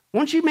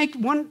 Once you make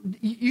one,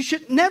 you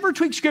should never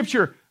tweak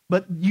Scripture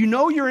But you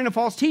know you're in a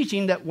false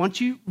teaching that once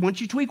you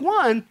tweak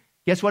one,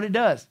 guess what it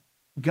does?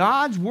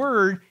 God's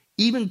word,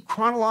 even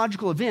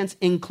chronological events,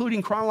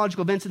 including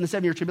chronological events in the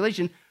 7-year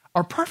tribulation,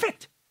 are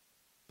perfect.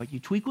 But you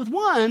tweak with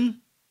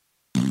one,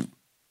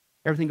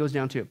 everything goes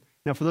down too.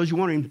 Now, for those you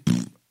wondering,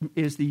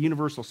 is the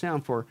universal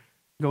sound for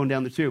going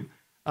down the tube.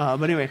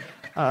 But anyway,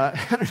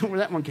 I don't know where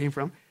that one came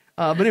from.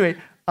 But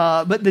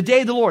the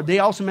day of the Lord, they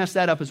also mess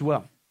that up as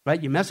well,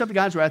 right? You mess up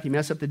God's wrath, you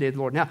mess up the day of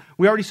the Lord. Now,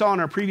 we already saw in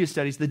our previous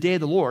studies, the day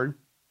of the Lord,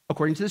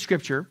 according to the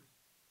scripture,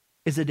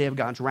 is the day of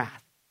God's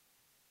wrath.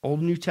 Old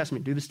and New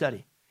Testament, do the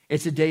study.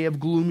 It's a day of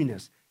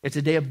gloominess. It's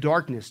a day of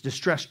darkness,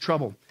 distress,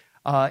 trouble.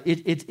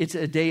 It's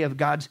a day of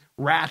God's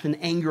wrath and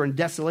anger and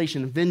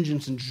desolation and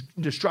vengeance and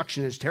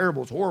destruction. It's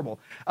terrible. It's horrible.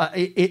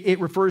 It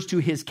refers to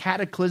his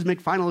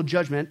cataclysmic final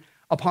judgment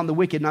upon the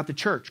wicked, not the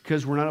church,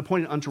 because we're not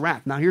appointed unto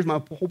wrath. Now, here's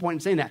my whole point in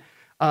saying that.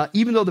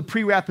 Even though the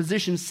pre-wrath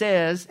position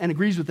says and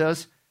agrees with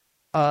us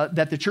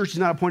that the church is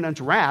not appointed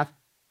unto wrath,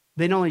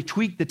 they not only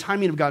tweak the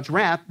timing of God's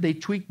wrath, they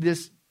tweak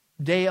this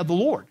day of the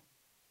Lord,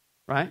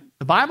 right?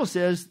 The Bible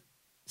says,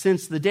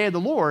 since the day of the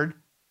Lord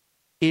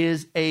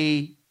is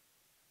a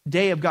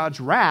day of God's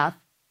wrath,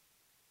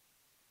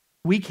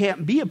 we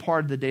can't be a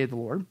part of the day of the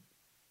Lord.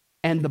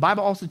 And the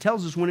Bible also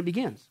tells us when it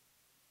begins.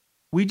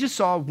 We just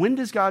saw, when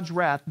does God's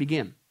wrath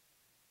begin?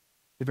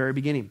 The very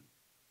beginning.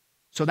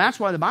 So that's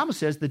why the Bible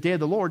says the day of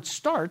the Lord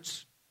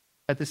starts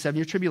at the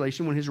 7-year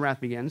tribulation when his wrath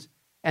begins,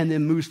 and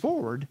then moves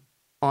forward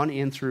on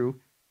in through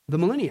the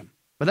millennium.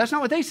 But that's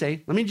not what they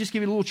say. Let me just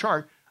give you a little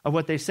chart of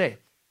what they say,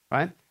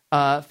 right?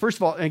 First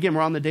of all, again,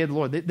 we're on the day of the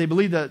Lord. They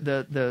believe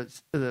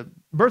the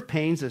birth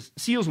pains, the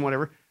seals and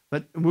whatever,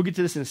 but we'll get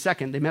to this in a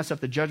second. They mess up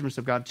the judgments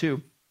of God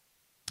too.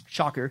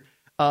 Shocker.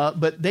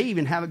 But they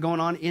even have it going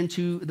on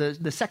into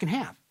the second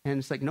half. And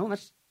it's like, no,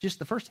 that's just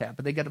the first half,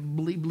 but they got to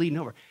bleeding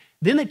over.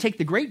 Then they take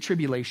the Great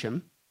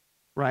Tribulation,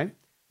 right,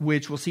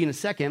 which we'll see in a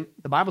second.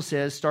 The Bible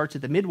says starts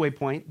at the midway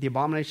point, the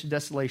abomination of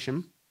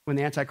desolation, when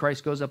the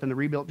Antichrist goes up in the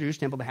rebuilt Jewish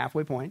temple, the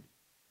halfway point,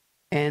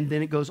 and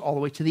then it goes all the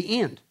way to the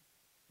end,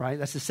 right?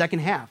 That's the second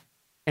half.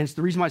 And it's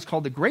the reason why it's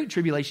called the Great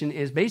Tribulation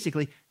is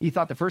basically you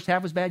thought the first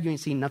half was bad, you ain't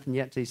seen nothing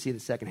yet until you see the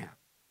second half,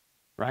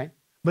 right?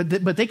 But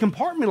they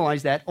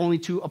compartmentalize that only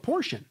to a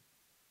portion,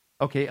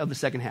 okay, of the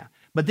second half.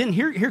 But then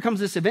here comes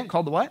this event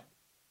called the what?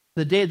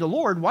 The day of the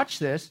Lord. Watch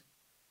this.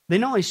 They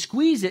not only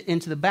squeeze it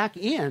into the back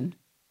end,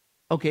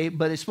 okay,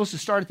 but it's supposed to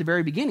start at the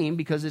very beginning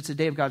because it's the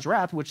day of God's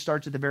wrath, which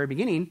starts at the very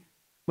beginning.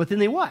 But then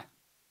they what?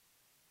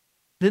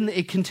 Then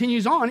it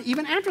continues on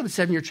even after the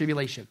 7-year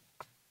tribulation,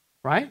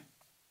 right?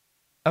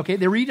 Okay,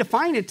 they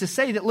redefine it to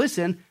say that,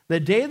 listen, the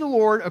day of the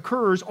Lord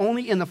occurs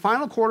only in the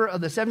final quarter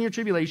of the 7-year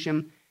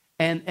tribulation,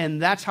 and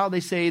that's how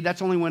they say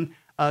that's only when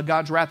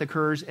God's wrath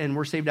occurs, and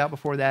we're saved out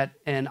before that.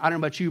 And I don't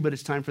know about you, but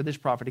it's time for this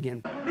prophet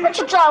again. What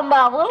you talking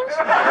about, Willis?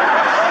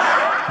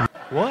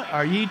 What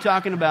are you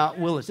talking about,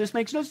 Willis? This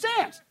makes no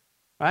sense,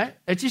 right?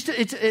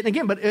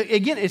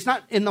 It's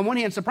not, in the one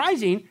hand,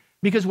 surprising,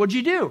 because what'd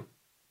you do?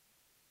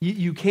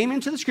 You came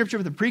into the scripture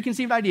with a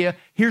preconceived idea.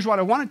 Here's what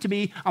I want it to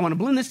be. I want to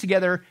blend this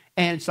together,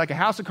 and it's like a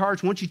house of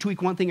cards. Once you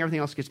tweak one thing, everything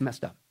else gets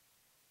messed up.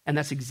 And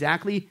that's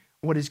exactly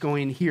what is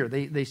going here.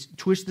 They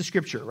twist the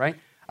scripture, right?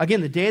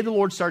 Again, the day of the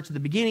Lord starts at the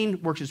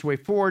beginning, works its way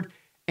forward,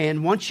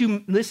 and once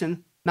you,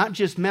 listen, not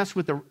just mess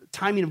with the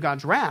timing of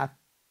God's wrath,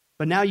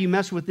 but now you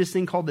mess with this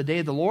thing called the day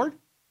of the Lord,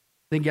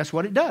 then guess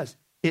what it does?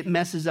 It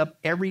messes up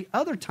every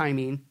other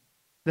timing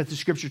that the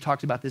scripture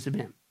talks about this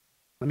event.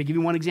 Let me give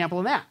you one example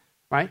of that,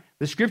 right?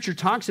 The scripture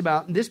talks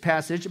about, in this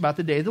passage, about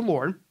the day of the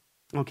Lord,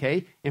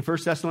 okay, in 1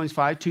 Thessalonians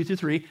 5,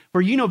 2-3,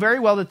 for you know very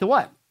well that the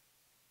what?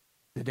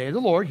 The day of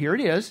the Lord, here it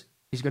is.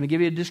 He's going to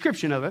give you a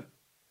description of it,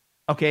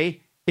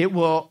 okay? It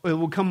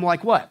will come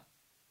like what?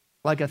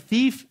 Like a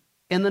thief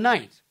in the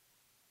night.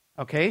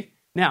 Okay?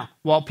 Now,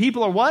 while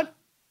people are what?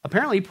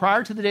 Apparently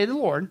prior to the day of the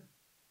Lord,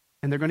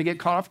 and they're going to get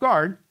caught off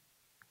guard,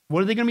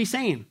 what are they going to be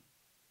saying?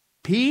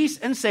 Peace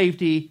and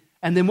safety,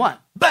 and then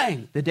what?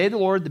 Bang! The day of the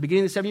Lord, the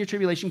beginning of the 7-year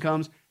tribulation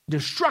comes,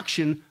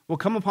 destruction will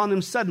come upon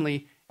them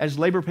suddenly as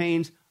labor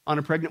pains on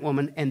a pregnant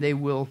woman, and they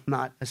will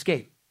not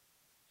escape.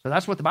 So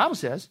that's what the Bible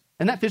says,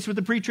 and that fits with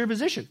the pre-trib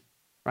position,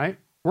 right?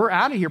 We're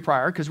out of here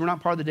prior because we're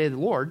not part of the day of the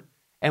Lord.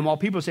 And while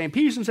people are saying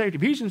peace and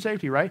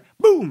safety, right?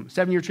 Boom,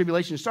 7-year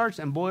tribulation starts,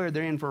 and boy,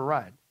 they're in for a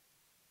ride,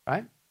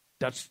 right?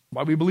 That's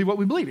why we believe what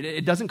we believe.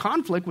 It doesn't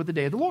conflict with the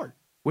day of the Lord,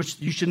 which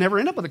you should never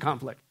end up with a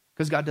conflict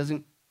because God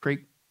doesn't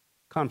create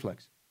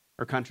conflicts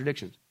or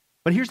contradictions.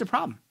 But here's the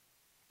problem.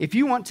 If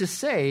you want to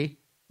say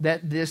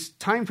that this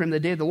time frame, the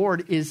day of the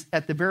Lord, is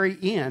at the very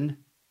end,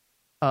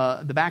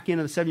 the back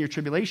end of the 7-year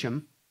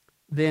tribulation,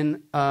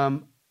 then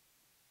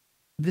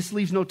this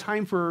leaves no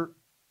time for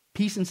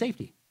peace and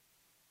safety,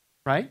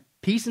 right?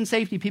 Peace and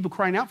safety, people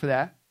crying out for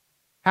that,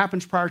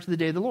 happens prior to the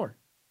day of the Lord.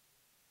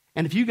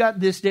 And if you got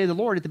this day of the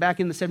Lord at the back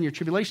end of the 7-year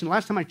tribulation,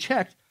 last time I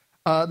checked,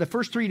 the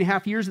first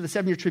 3.5 years of the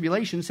 7-year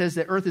tribulation says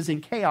that earth is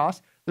in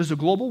chaos. There's a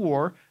global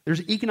war.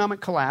 There's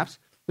economic collapse.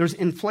 There's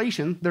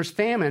inflation. There's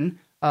famine.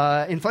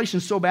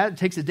 Inflation's so bad it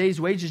takes a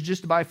day's wages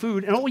just to buy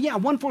food. And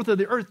 1/4 of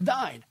the earth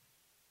died.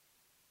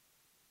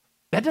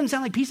 That doesn't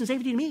sound like peace and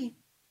safety to me,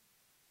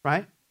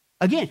 right?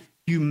 Again,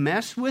 you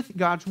mess with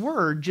God's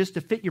word just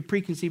to fit your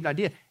preconceived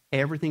idea,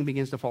 everything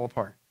begins to fall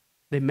apart.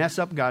 They mess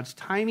up God's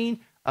timing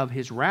of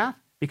his wrath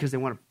because they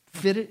want to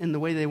fit it in the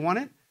way they want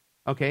it,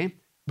 okay?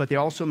 But they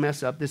also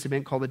mess up this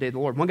event called the Day of the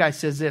Lord. One guy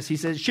says this. He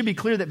says, it should be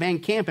clear that Van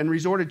Kampen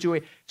resorted to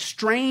a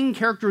strained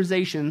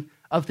characterization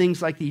of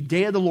things like the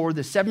Day of the Lord,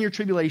 the 7-year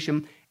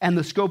tribulation, and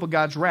the scope of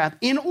God's wrath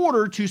in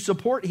order to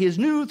support his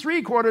new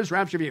 3/4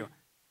 rapture view.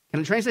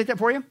 Can I translate that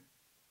for you?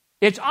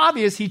 It's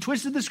obvious he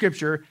twisted the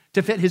scripture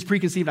to fit his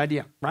preconceived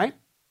idea, right?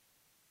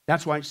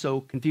 That's why it's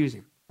so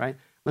confusing, right?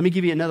 Let me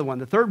give you another one.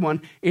 The third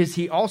one is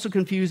he also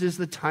confuses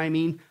the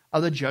timing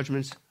of the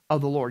judgments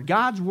of the Lord.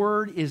 God's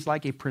word is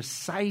like a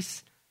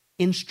precise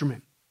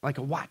instrument, like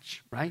a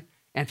watch, right?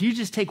 And if you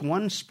just take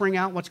one spring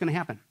out, what's going to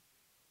happen?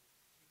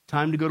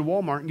 Time to go to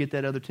Walmart and get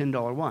that other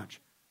 $10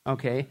 watch,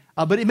 okay?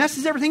 But it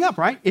messes everything up,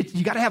 right?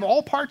 You got to have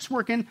all parts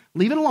working.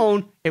 Leave it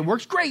alone. It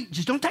works great.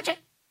 Just don't touch it.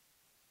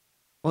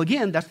 Well,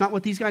 again, that's not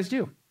what these guys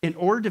do. In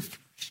order to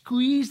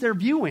squeeze their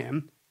view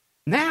in,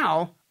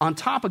 now, on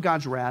top of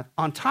God's wrath,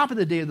 on top of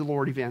the Day of the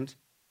Lord event,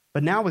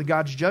 but now with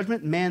God's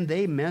judgment, man,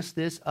 they mess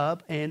this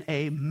up in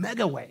a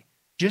mega way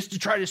just to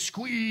try to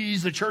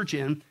squeeze the church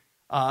in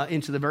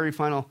into the very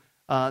final,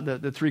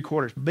 the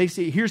 3/4.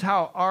 Basically, here's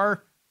how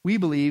we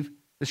believe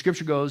the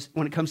scripture goes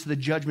when it comes to the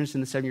judgments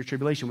in the 7-year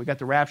tribulation. We got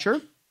the rapture.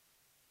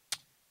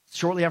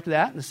 Shortly after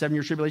that, the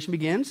 7-year tribulation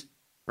begins.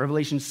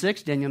 Revelation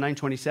 6, Daniel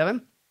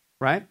 9:27,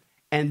 right?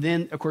 And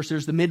then, of course,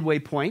 there's the midway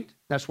point.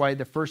 That's why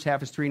the first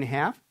half is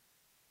 3.5.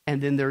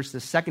 And then there's the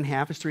second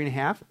half is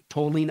 3.5,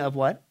 totaling of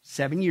what?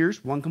 7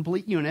 years, one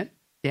complete unit,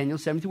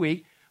 Daniel's 7th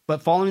week.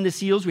 But following the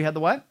seals, we have the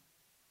what?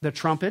 The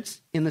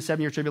trumpets in the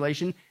 7-year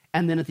tribulation.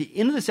 And then at the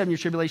end of the 7-year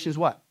tribulation is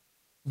what?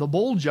 The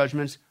bowl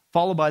judgments,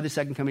 followed by the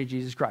second coming of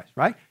Jesus Christ,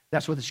 right?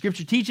 That's what the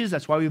scripture teaches.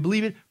 That's why we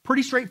believe it.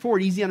 Pretty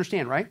straightforward, easy to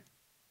understand, right?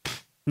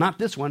 Not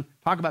this one.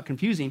 Talk about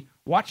confusing.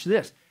 Watch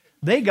this.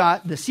 They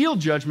got the seal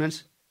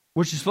judgments,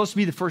 which is supposed to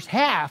be the first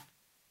half,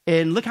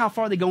 and look how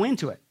far they go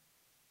into it.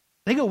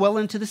 They go well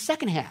into the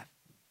second half,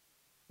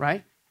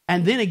 right?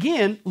 And then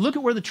again, look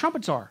at where the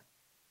trumpets are.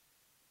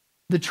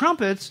 The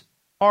trumpets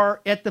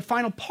are at the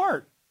final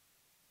part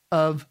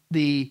of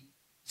the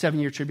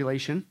 7-year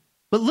tribulation,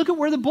 but look at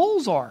where the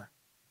bowls are.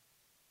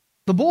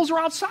 The bowls are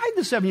outside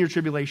the 7-year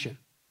tribulation.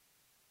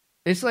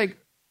 It's like,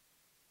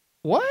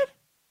 what?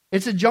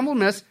 It's a jumbled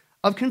mess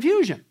of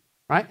confusion.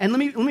 Right? And let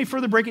me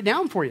further break it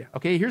down for you.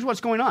 Okay, here's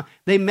what's going on.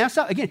 They mess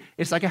up. Again,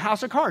 it's like a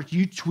house of cards.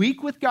 You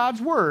tweak with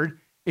God's word,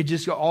 it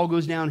just all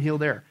goes downhill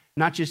there.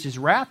 Not just his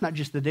wrath, not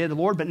just the day of the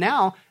Lord, but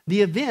now the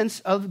events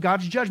of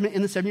God's judgment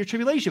in the 7-year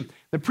tribulation.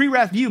 The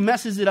pre-wrath view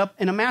messes it up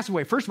in a massive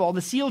way. First of all,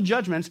 the sealed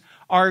judgments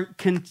are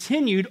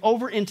continued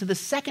over into the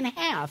second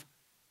half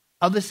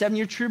of the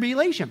 7-year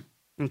tribulation.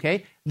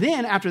 Okay?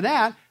 Then after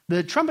that,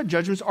 the trumpet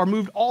judgments are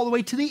moved all the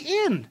way to the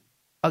end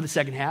of the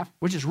second half,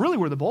 which is really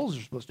where the bowls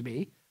are supposed to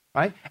be.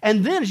 Right?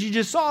 And then, as you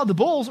just saw, the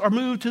bowls are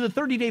moved to the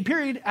 30-day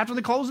period after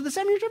the close of the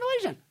 7-year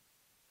tribulation.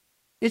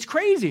 It's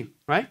crazy,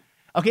 right?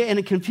 Okay, and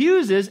it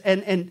confuses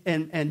and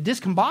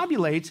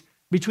discombobulates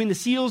between the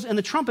seals and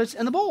the trumpets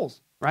and the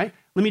bowls, right?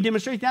 Let me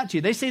demonstrate that to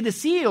you. They say the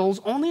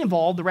seals only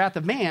involve the wrath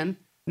of man,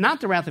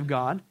 not the wrath of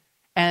God,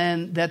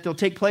 and that they'll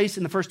take place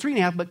in the first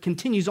 3.5, but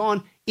continues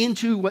on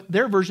into what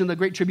their version of the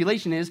Great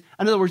Tribulation is,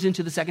 in other words,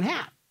 into the second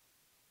half.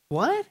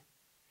 What?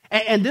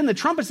 And then the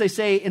trumpets, they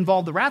say,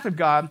 involve the wrath of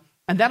God,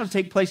 and that'll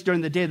take place during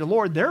the day of the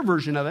Lord, their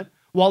version of it,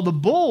 while the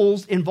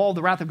bowls involve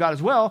the wrath of God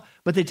as well,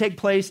 but they take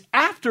place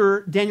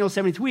after Daniel's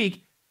 70th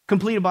week,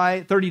 completed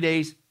by 30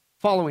 days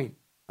following,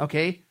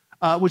 okay?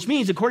 Which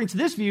means, according to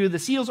this view, the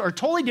seals are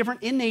totally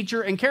different in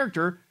nature and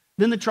character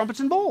than the trumpets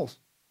and bowls.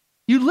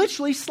 You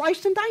literally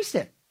sliced and diced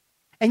it.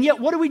 And yet,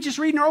 what do we just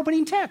read in our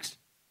opening text?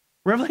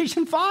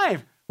 Revelation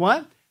 5.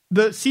 What?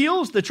 The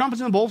seals, the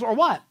trumpets, and the bowls are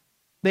what?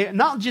 They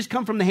not just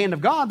come from the hand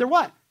of God, they're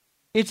what?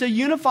 It's a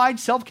unified,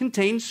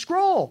 self-contained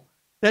scroll.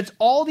 That's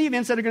all the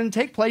events that are going to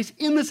take place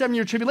in the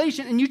 7-year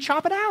tribulation, and you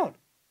chop it out.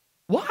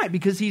 Why?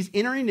 Because he's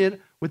entering it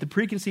with a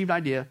preconceived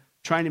idea,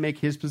 trying to make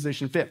his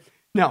position fit.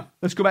 Now,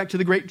 let's go back to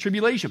the Great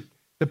Tribulation.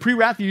 The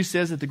pre-wrath view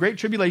says that the Great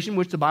Tribulation,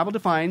 which the Bible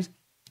defines,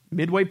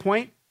 midway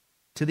point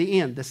to the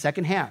end, the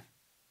second half.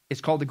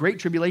 It's called the Great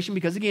Tribulation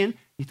because, again,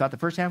 you thought the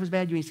first half was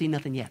bad, you ain't seen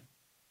nothing yet.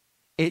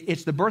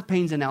 It's the birth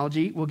pains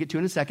analogy we'll get to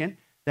in a second,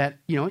 that,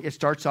 it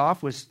starts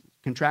off with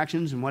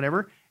contractions and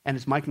whatever, and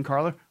as Mike and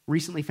Carla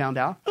recently found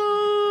out,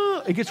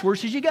 it gets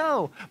worse as you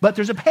go. But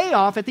there's a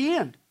payoff at the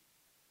end.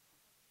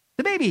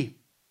 The baby,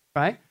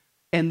 right?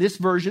 And this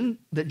version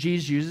that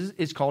Jesus uses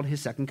is called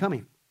his second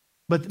coming.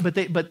 But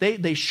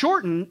they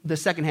shorten the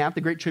second half,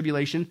 the Great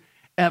Tribulation,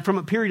 from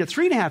a period of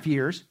 3.5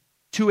 years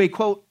to a,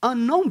 quote,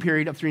 unknown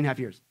period of 3.5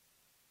 years.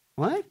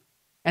 What?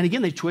 And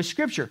again, they twist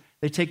Scripture.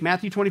 They take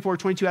Matthew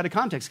 24:22 out of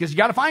context because you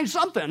got to find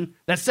something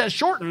that says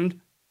shortened,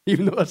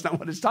 even though that's not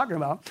what it's talking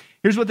about.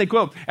 Here's what they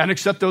quote. And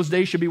except those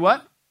days should be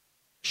what?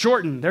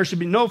 Shortened. There should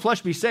be no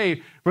flesh be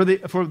saved.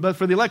 But for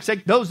the elect's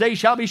sake, those days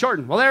shall be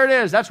shortened. Well, there it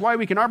is. That's why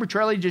we can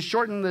arbitrarily just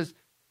shorten the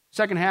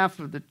second half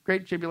of the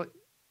Great Tribulation.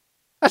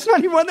 That's not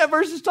even what that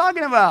verse is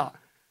talking about.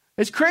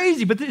 It's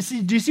crazy. But do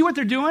you see what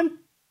they're doing?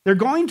 They're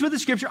going to the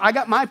scripture. I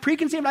got my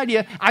preconceived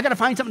idea. I got to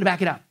find something to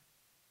back it up.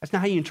 That's not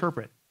how you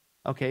interpret.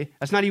 Okay?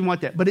 That's not even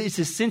what that, but it's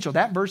essential.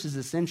 That verse is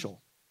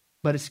essential,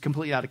 but it's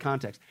completely out of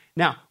context.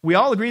 Now, we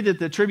all agree that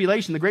the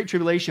tribulation, the great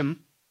tribulation,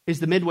 is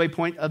the midway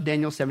point of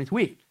Daniel's 70th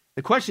week.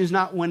 The question is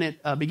not when it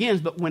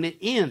begins, but when it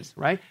ends,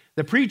 right?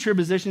 The pre-trib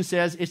position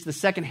says it's the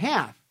second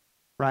half,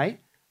 right?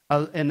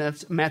 And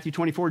that's Matthew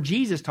 24.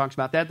 Jesus talks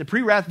about that. The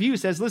pre-wrath view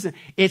says, listen,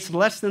 it's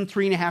less than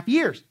 3.5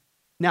 years.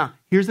 Now,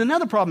 here's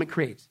another problem it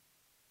creates.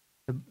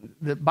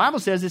 The Bible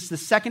says it's the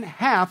second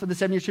half of the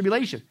 7-year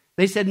tribulation.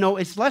 They said, no,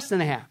 it's less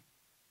than a half.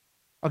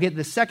 Okay,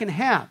 the second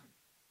half,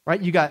 right?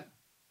 You got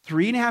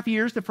 3.5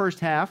 years the first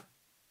half,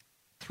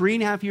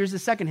 3.5 years the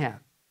second half.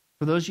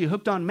 For those of you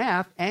hooked on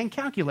math and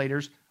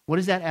calculators, what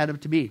does that add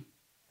up to be?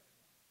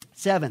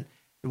 7.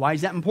 And why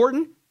is that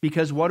important?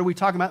 Because what are we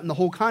talking about in the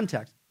whole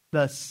context?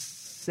 The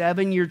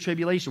 7-year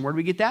tribulation. Where do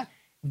we get that?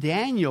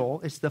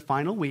 Daniel, it's the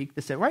final week.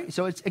 Right?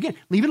 So it's, again,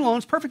 leave it alone.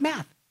 It's perfect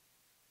math.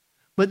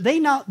 But they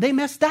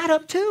messed that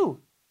up too.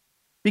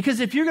 Because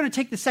if you're going to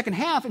take the second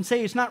half and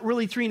say it's not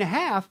really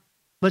 3.5,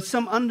 but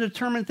some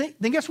undetermined thing,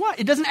 then guess what?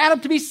 It doesn't add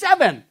up to be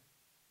 7.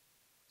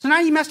 So now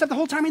you messed up the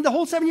whole time in the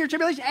whole 7-year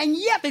tribulation, and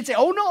yet they'd say,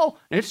 oh no,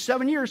 it's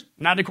 7 years,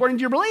 not according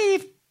to your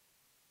belief.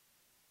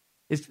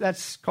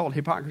 That's called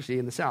hypocrisy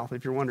in the South,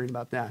 if you're wondering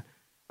about that.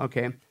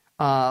 Okay.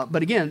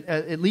 But again,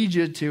 it leads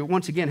you to,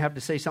 once again, have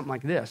to say something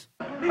like this.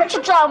 What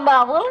you talking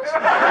about, Willis?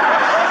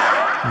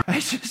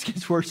 It just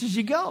gets worse as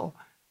you go,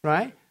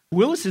 right?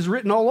 Willis is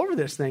written all over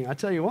this thing, I'll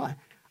tell you why.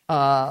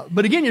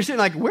 But again, you're saying,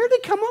 like, where did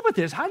they come up with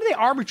this? How do they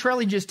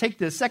arbitrarily just take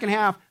the second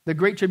half, the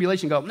Great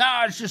Tribulation, and go,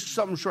 no, it's just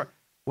something short?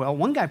 Well,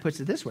 one guy puts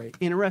it this way.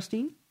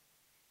 Interesting.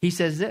 He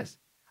says this.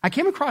 I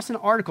came across an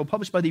article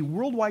published by the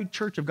Worldwide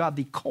Church of God,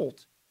 the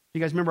Cult. You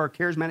guys remember our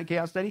Charismatic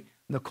Chaos study?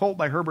 The Cult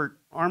by Herbert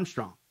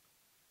Armstrong.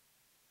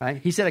 Right?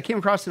 He said, I came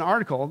across an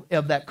article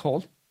of that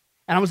cult,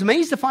 and I was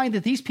amazed to find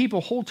that these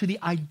people hold to the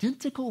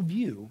identical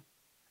view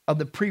of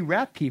the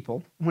pre-wrath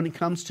people when it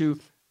comes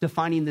to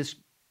defining this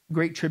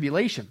Great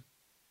Tribulation.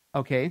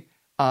 Okay?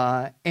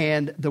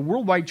 And the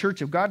Worldwide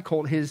Church of God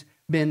cult has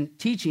been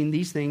teaching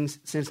these things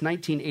since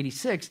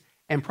 1986,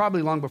 and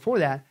probably long before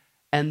that.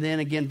 And then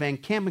again, Van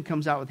Kampen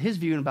comes out with his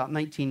view in about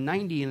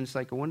 1990, and it's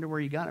like, I wonder where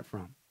you got it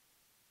from.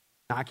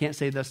 Now, I can't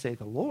say thus saith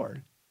the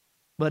Lord,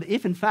 but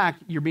if in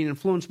fact you're being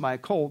influenced by a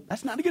cult,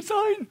 that's not a good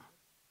sign.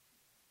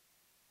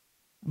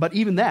 But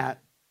even that's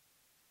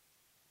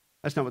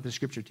not what the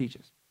scripture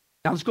teaches.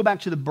 Now let's go back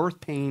to the birth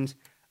pains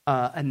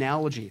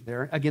analogy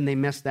there. Again, they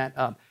messed that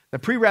up. The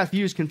pre-wrath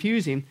view is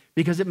confusing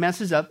because it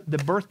messes up the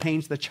birth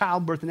pains, the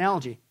childbirth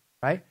analogy,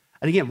 right?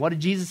 And again, what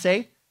did Jesus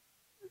say?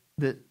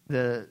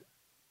 The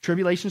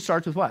tribulation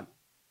starts with what?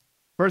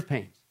 Birth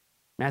pains.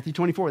 Matthew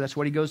 24, that's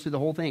what he goes through the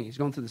whole thing. He's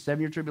going through the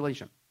 7-year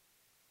tribulation.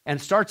 And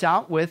it starts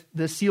out with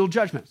the sealed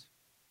judgments.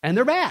 And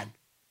they're bad.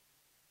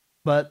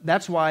 But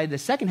that's why the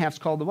second half's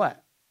called the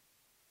what?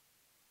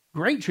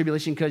 Great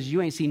tribulation, because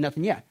you ain't seen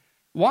nothing yet.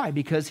 Why?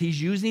 Because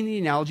he's using the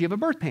analogy of a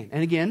birth pain.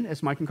 And again,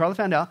 as Mike and Carla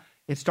found out,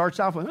 it starts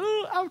off with,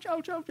 oh, ouch,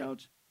 ouch, ouch,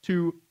 ouch,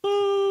 to,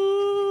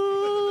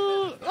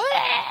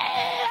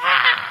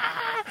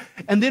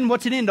 and then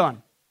what's it end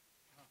on?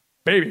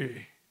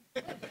 Baby.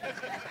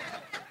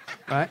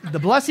 Right? The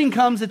blessing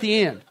comes at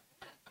the end.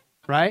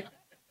 Right?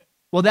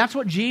 Well, that's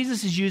what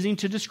Jesus is using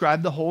to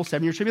describe the whole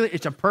 7-year tribulation.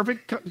 It's a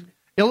perfect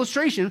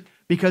illustration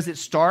because it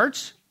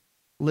starts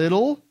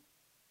little,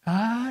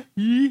 and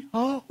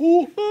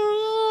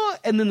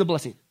then the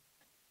blessing.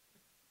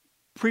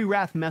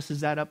 Pre-wrath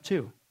messes that up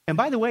too. And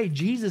by the way,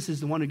 Jesus is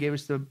the one who gave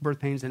us the birth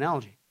pains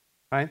analogy,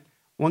 right?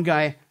 One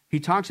guy, he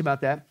talks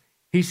about that.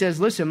 He says,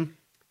 listen,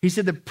 he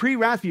said the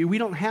pre-wrath view, we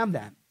don't have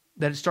that.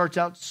 That it starts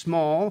out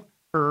small,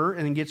 and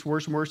then gets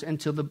worse and worse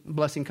until the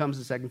blessing comes,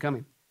 the second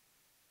coming.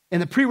 In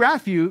the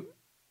pre-wrath view,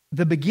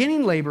 the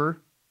beginning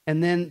labor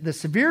and then the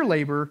severe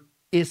labor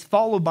is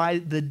followed by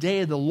the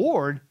day of the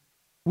Lord,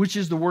 which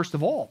is the worst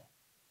of all.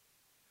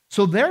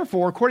 So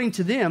therefore, according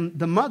to them,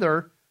 the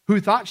mother who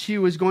thought she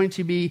was going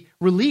to be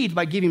relieved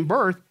by giving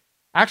birth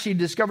actually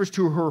discovers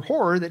to her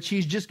horror that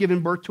she's just given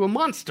birth to a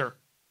monster.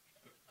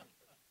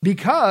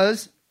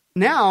 Because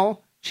now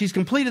she's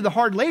completed the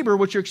hard labor,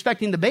 which you're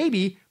expecting the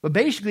baby, but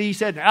basically he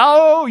said,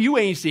 oh, you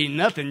ain't seen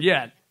nothing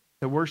yet.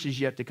 The worst is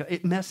yet to come.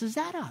 It messes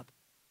that up.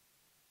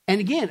 And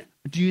again,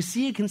 do you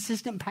see a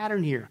consistent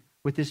pattern here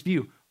with this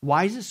view?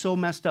 Why is it so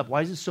messed up?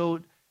 Why is it so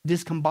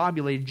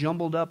discombobulated,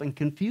 jumbled up, and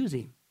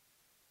confusing?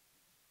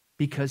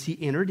 Because he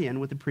entered in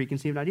with a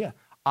preconceived idea.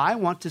 I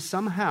want to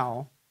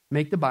somehow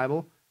make the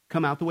Bible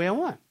come out the way I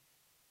want.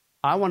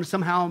 I want to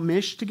somehow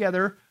mish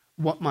together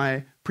what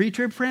my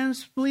pre-trib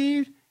friends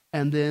believed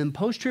and then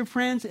post-trib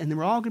friends, and then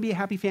we're all going to be a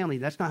happy family.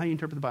 That's not how you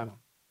interpret the Bible.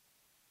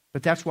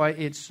 But that's why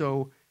it's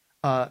so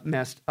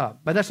messed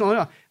up. But that's not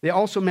all. They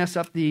also mess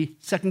up the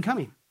second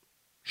coming.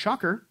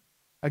 Shocker.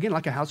 Again,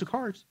 like a house of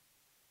cards.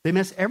 They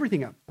mess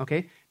everything up,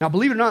 okay? Now,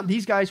 believe it or not,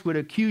 these guys would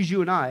accuse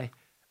you and I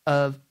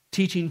of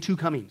teaching two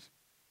comings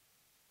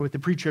with the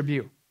pre-trib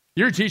view.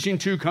 You're teaching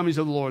two comings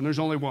of the Lord, and there's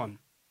only one.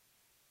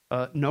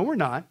 No, we're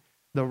not.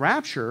 The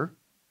rapture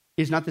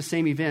is not the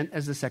same event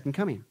as the second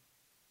coming.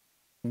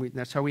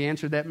 That's how we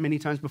answered that many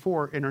times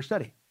before in our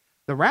study.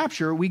 The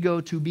rapture, we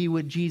go to be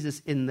with Jesus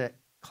in the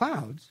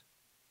clouds.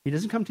 He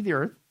doesn't come to the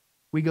earth.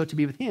 We go to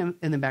be with him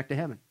and then back to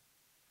heaven.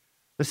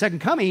 The second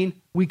coming,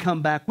 we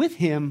come back with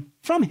him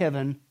from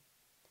heaven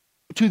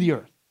to the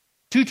earth.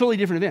 Two totally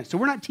different events. So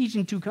we're not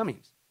teaching two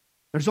comings.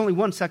 There's only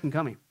one second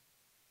coming,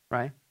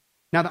 right?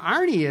 Now, the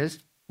irony is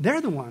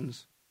they're the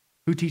ones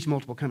who teach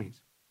multiple comings,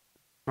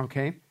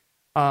 okay?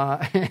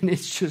 And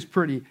it's just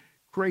pretty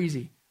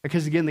crazy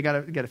because, again, they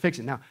got to fix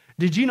it. Now,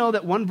 did you know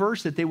that one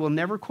verse that they will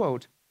never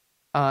quote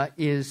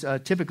is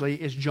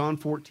John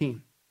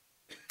 14?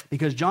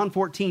 Because John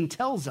 14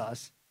 tells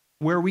us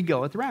where we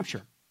go at the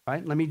rapture,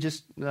 right? Let me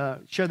just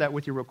share that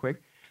with you real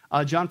quick.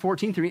 John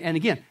 14:3, and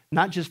again,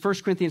 not just 1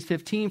 Corinthians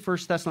 15, 1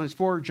 Thessalonians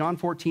 4, John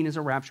 14 is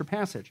a rapture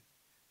passage.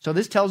 So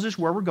this tells us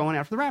where we're going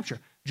after the rapture.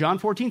 John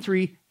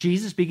 14:3,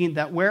 Jesus speaking,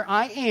 that where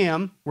I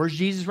am, where's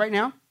Jesus right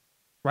now?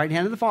 Right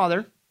hand of the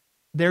Father,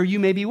 there you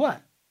may be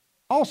what?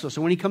 Also.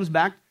 So when he comes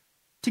back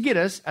to get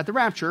us at the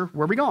rapture,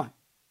 where are we going?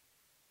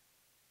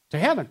 To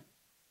heaven,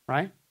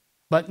 right?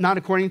 But not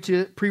according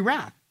to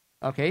pre-wrath,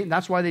 okay?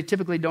 That's why they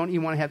typically don't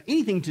even want to have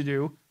anything to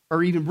do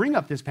or even bring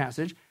up this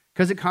passage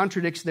because it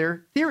contradicts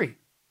their theory.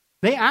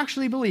 They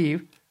actually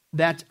believe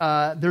that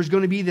there's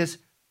going to be this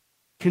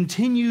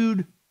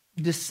continued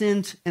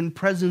descent and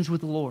presence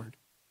with the Lord.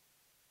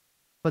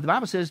 But the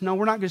Bible says, no,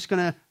 we're not just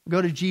going to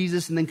go to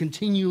Jesus and then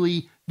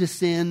continually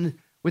descend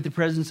with the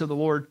presence of the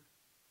Lord.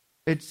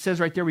 It says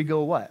right there, we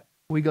go what?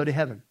 We go to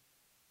heaven,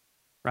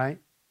 right?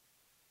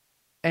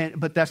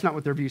 But that's not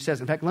what their view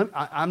says. In fact,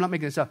 I'm not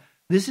making this up.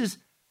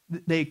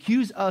 They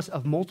accuse us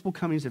of multiple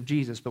comings of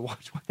Jesus, but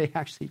watch what they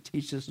actually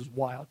teach. This is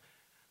wild.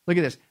 Look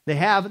at this. They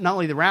have not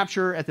only the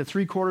rapture at the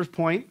 3/4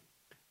 point,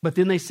 but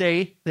then they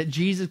say that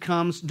Jesus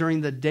comes during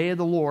the day of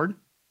the Lord,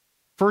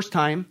 first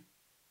time,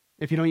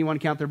 if you don't even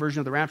want to count their version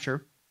of the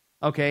rapture,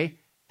 okay?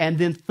 And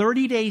then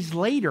 30 days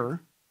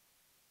later,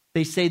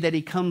 they say that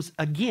he comes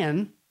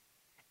again,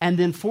 and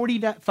then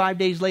 45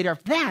 days later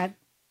after that,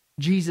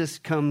 Jesus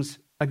comes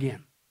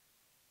again.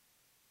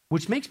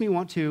 Which makes me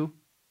want to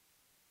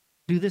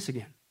do this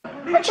again.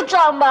 What you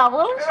talking about,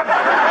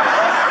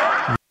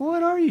 Willis?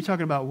 What are you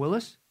talking about,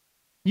 Willis?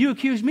 You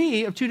accuse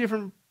me of two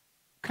different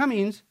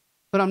comings,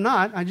 but I'm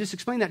not. I just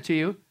explained that to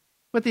you.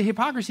 But the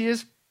hypocrisy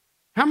is,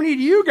 how many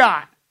do you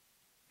got?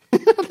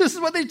 This is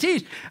what they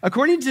teach.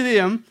 According to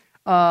them,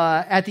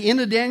 at the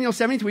end of Daniel's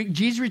 70th week,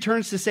 Jesus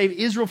returns to save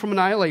Israel from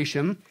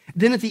annihilation.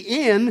 Then at the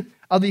end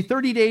of the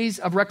 30 days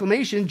of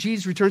reclamation,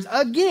 Jesus returns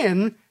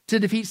again to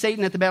defeat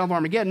Satan at the Battle of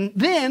Armageddon.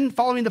 Then,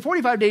 following the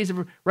 45 days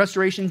of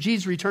restoration,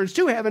 Jesus returns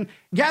to heaven,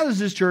 gathers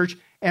his church,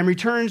 and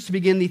returns to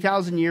begin the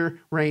 1,000-year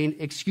reign.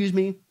 Excuse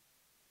me?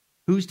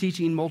 Who's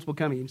teaching multiple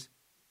comings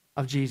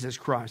of Jesus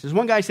Christ? As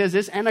one guy says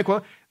this, and I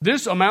quote,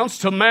 this amounts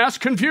to mass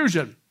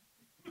confusion.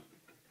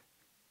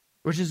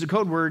 Which is the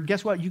code word.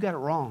 Guess what? You got it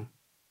wrong.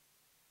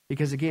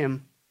 Because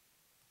again,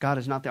 God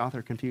is not the author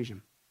of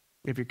confusion.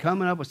 If you're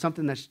coming up with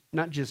something that's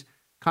not just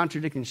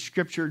contradicting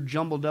Scripture,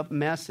 jumbled up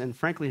mess, and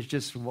frankly it's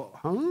just,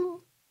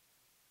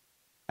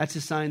 that's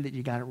a sign that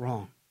you got it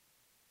wrong.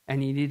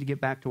 And you need to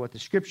get back to what the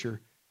Scripture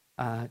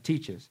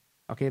teaches.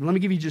 Okay, let me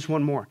give you just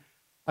one more.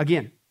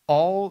 Again,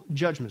 all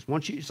judgments,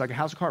 it's like a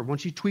house of cards.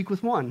 Once you tweak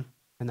with one,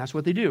 and that's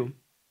what they do,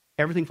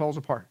 everything falls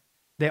apart.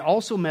 They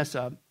also mess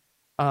up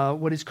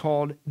what is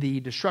called the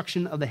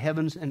destruction of the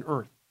heavens and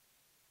earth.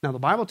 Now, the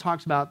Bible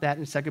talks about that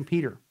in 2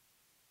 Peter.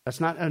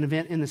 That's not an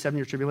event in the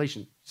 7-year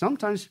tribulation.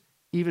 Sometimes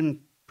even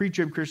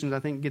pre-trib Christians,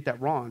 I think, get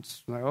that wrong.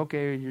 It's like,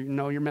 okay,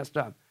 you're messed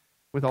up,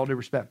 with all due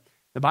respect.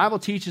 The Bible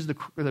teaches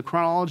the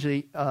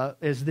chronology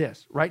is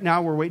this. Right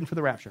now, we're waiting for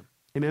the rapture.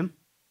 Amen?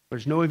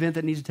 There's no event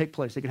that needs to take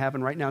place. It can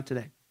happen right now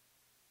today.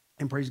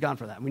 And praise God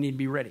for that. We need to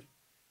be ready.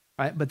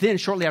 All right? But then,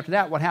 shortly after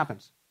that, what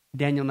happens?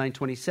 Daniel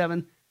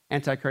 9:27,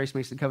 Antichrist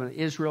makes the covenant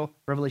of Israel.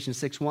 Revelation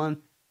 6:1,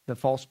 the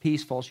false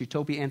peace, false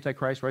utopia,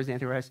 Antichrist, rise of the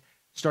Antichrist,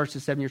 starts the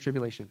 7-year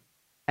tribulation.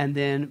 And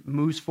then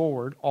moves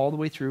forward all the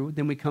way through.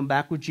 Then we come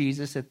back with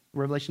Jesus at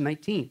Revelation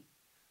 19.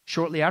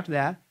 Shortly after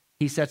that,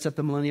 he sets up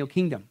the millennial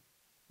kingdom,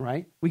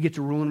 right? We get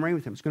to rule and reign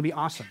with him. It's going to be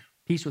awesome.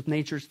 Peace with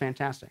nature is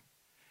fantastic.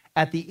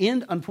 At the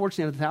end,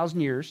 unfortunately, of the 1,000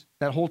 years,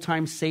 that whole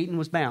time Satan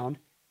was bound,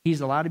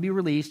 he's allowed to be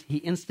released. He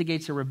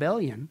instigates a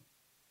rebellion.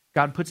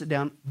 God puts it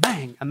down,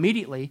 bang,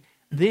 immediately.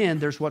 Then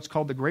there's what's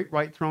called the Great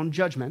White Throne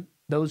Judgment.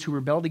 Those who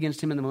rebelled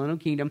against him in the millennial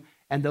kingdom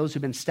and those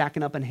who've been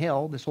stacking up in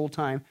hell this whole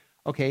time,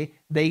 okay,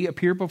 they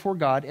appear before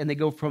God and they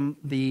go from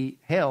the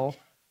hell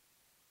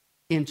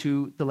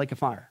into the lake of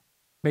fire.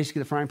 Basically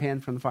the frying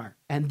pan from the fire.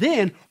 And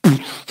then,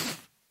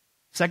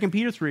 2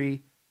 Peter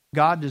 3,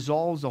 God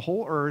dissolves the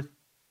whole earth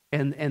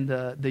and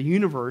the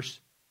universe.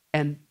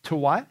 And to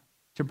what?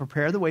 To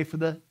prepare the way for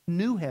the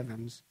new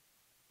heavens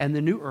and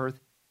the new earth.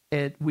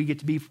 And we get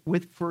to be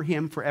for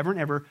him forever and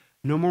ever.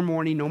 No more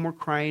mourning, no more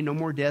crying, no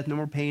more death, no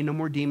more pain, no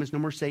more demons, no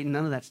more Satan,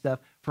 none of that stuff.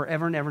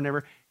 Forever and ever and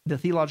ever. The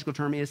theological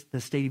term is the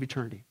state of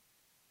eternity.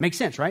 Makes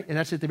sense, right? And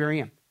that's at the very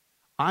end.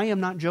 I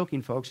am not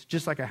joking, folks.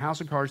 Just like a house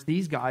of cards,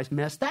 these guys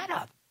messed that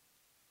up.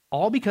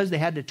 All because they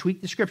had to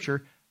tweak the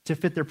scripture to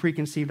fit their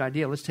preconceived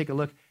idea. Let's take a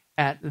look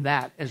at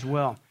that as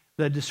well.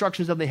 The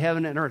destructions of the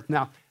heaven and earth.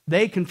 Now,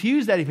 they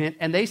confuse that event,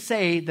 and they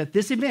say that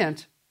this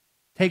event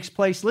takes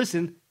place,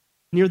 listen,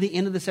 near the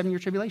end of the 7-year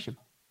tribulation.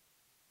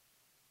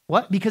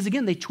 What? Because,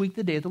 again, they tweak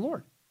the day of the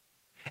Lord.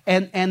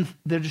 And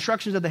the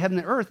destructions of the heaven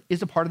and earth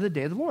is a part of the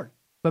day of the Lord.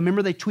 But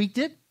remember, they tweaked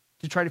it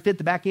to try to fit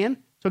the back end.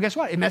 So guess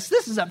what? It messed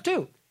this up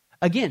too.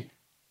 Again,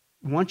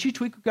 once you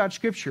tweak God's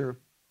scripture,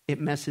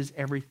 it messes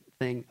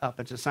everything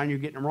up. It's a sign you're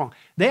getting it wrong.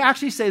 They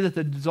actually say that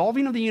the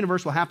dissolving of the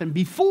universe will happen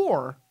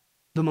before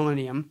the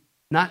millennium,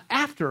 not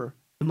after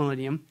the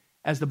millennium,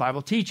 as the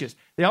Bible teaches.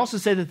 They also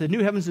say that the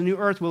new heavens and new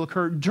earth will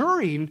occur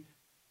during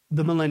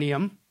the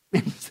millennium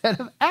instead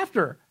of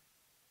after.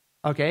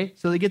 Okay,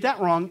 so they get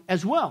that wrong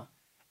as well.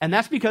 And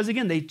that's because,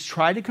 again, they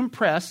try to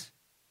compress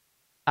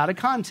out of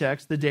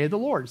context the day of the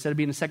Lord. Instead of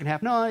being the second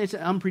half, no, it's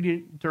an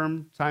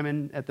unpredetermined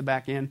time at the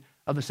back end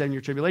of the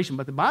 7-year tribulation.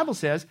 But the Bible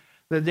says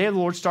that the day of the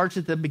Lord starts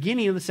at the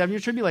beginning of the 7-year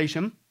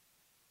tribulation,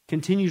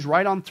 continues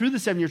right on through the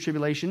 7-year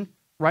tribulation,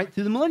 right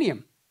through the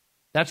millennium.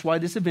 That's why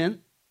this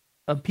event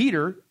of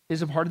Peter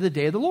is a part of the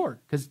day of the Lord,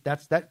 because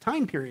that's that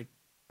time period,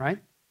 right?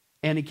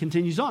 And it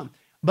continues on.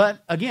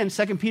 But again,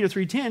 2 Peter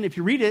 3:10, if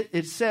you read it,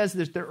 it says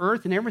that the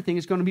earth and everything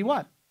is going to be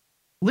what?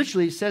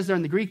 Literally, it says there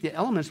in the Greek, the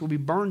elements will be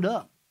burned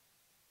up.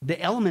 The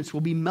elements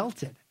will be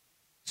melted.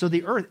 So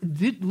the earth,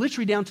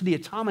 literally down to the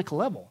atomic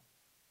level.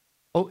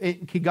 Oh,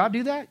 could God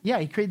do that? Yeah,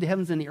 he created the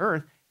heavens and the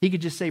earth. He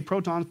could just say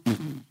protons,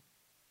 and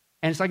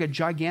it's like a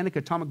gigantic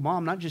atomic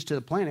bomb, not just to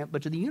the planet,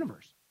 but to the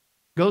universe.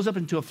 Goes up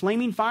into a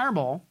flaming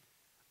fireball.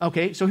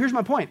 Okay, so here's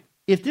my point.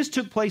 If this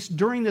took place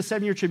during the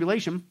 7-year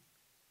tribulation,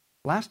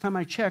 last time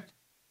I checked,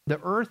 the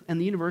earth and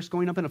the universe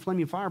going up in a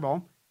flaming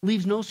fireball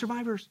leaves no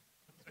survivors.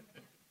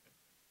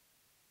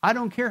 I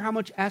don't care how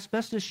much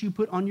asbestos you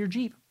put on your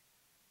Jeep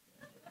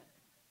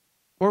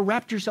or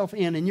wrapped yourself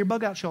in your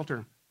bug out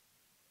shelter.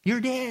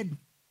 You're dead.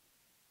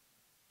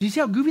 Do you see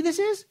how goofy this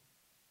is?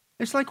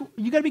 It's like,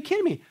 you got to be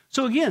kidding me.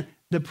 So again,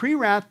 the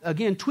pre-wrath,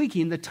 again,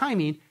 tweaking the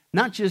timing,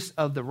 not just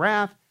of the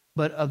wrath,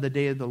 but of the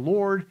day of the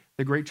Lord,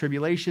 the great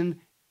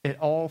tribulation. It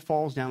all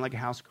falls down like a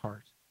house of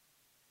cards.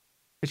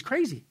 It's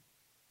crazy.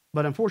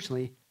 But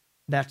unfortunately,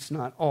 that's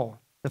not all.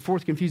 The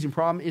fourth confusing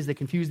problem is they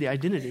confuse the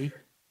identity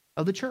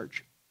of the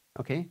church.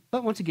 Okay?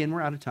 But once again,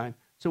 we're out of time,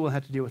 so we'll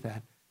have to deal with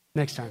that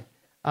next time.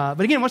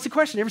 But again, what's the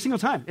question every single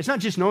time? It's not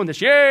just knowing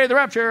this, yay, the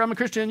rapture, I'm a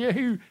Christian,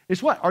 yahoo.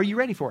 It's what? Are you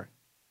ready for it?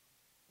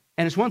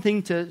 And it's one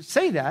thing to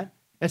say that.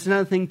 It's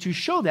another thing to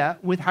show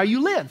that with how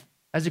you live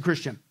as a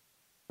Christian,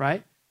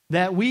 right?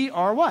 That we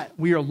are what?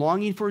 We are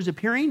longing for his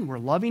appearing. We're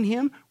loving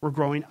him. We're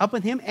growing up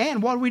with him.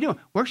 And what are we doing?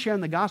 We're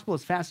sharing the gospel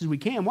as fast as we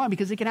can. Why?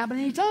 Because it can happen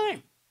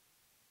anytime.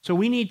 So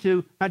we need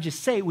to not just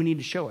say it, we need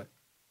to show it.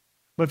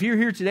 But if you're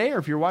here today or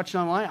if you're watching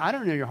online, I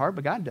don't know your heart,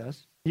 but God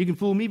does. You can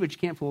fool me, but you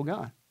can't fool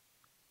God.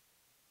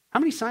 How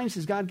many signs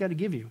has God got to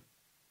give you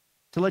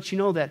to let you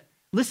know that,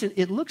 listen,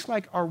 it looks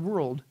like our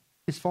world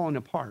is falling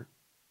apart.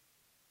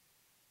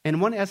 And in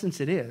one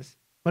essence it is.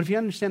 But if you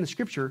understand the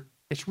scripture,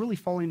 it's really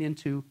falling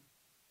into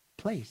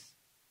place.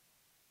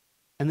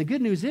 And the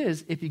good news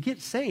is, if you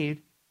get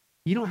saved,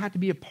 you don't have to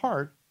be a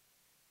part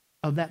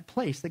of that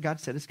place that God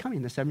said is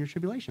coming, the 7-year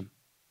tribulation,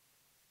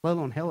 let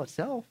alone hell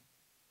itself.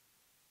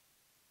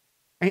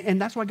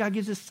 And that's why God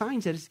gives us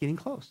signs that it's getting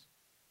close.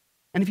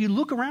 And if you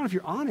look around, if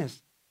you're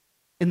honest,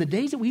 in the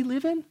days that we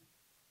live in,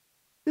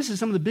 this is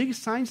some of the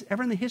biggest signs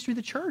ever in the history of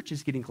the church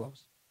is getting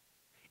close.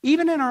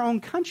 Even in our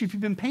own country, if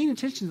you've been paying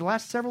attention to the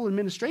last several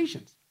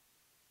administrations,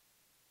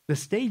 the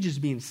stage is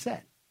being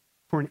set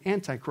for an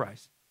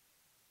antichrist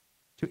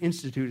to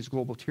institute his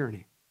global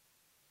tyranny.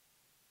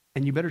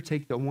 And you better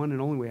take the one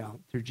and only way out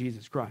through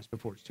Jesus Christ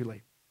before it's too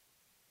late.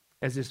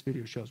 As this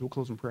video shows. We'll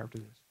close in prayer after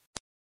this.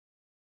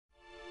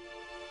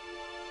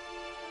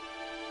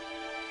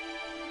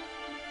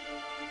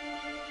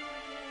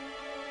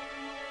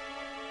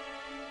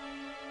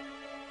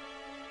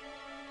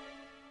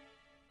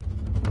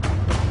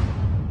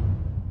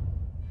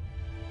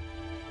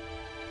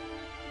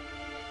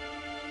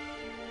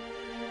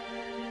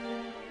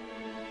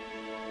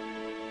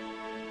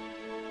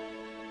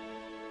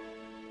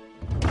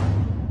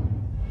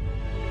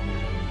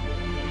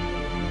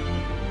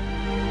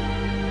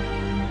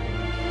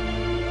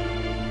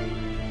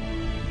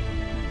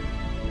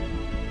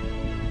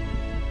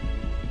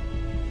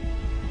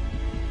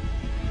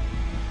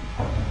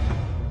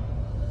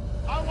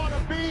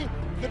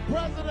 The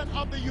President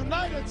of the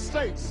United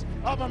States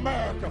of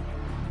America.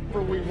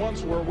 Where we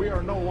once were, we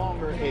are no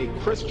longer a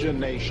Christian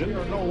nation. We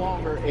are no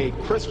longer a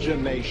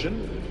Christian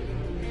nation.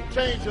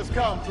 Change has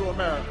come to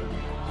America.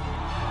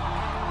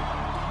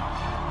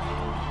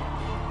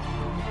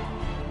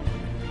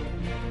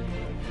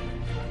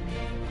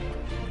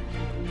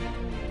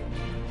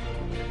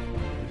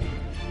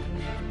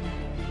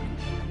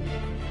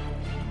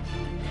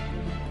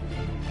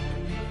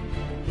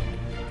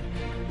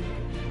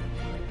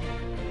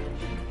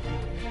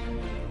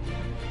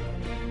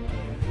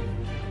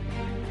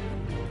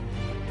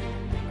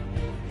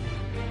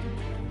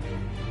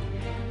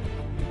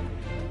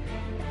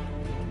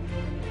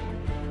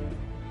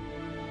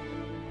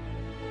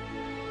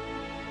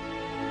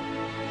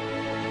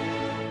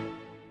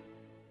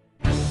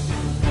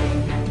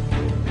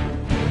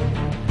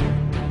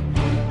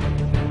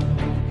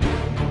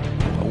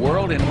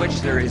 world in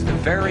which there is the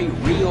very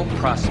real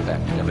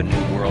prospect of a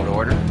new world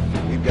order.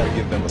 We've got to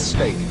give them a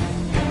stake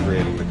in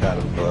creating the kind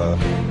of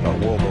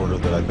world order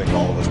that I think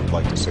all of us would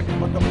like to see.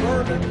 But the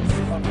burdens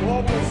of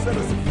global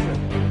citizenship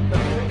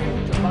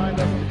continue to bind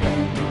us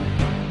together.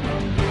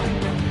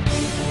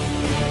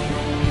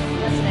 The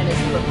president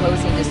is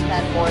proposing to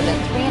spend more than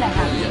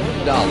 $3.5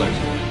 billion.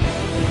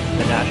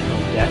 The national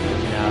debt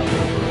is now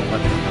over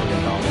 $11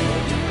 billion.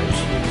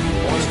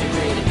 Wants to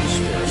create a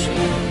conspiracy.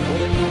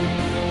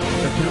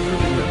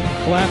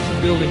 Collapse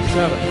of Building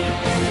 7.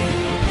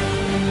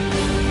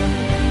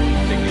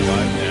 Taking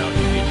live now to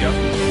the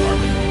Justice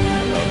Department.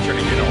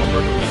 Attorney General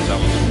Roberto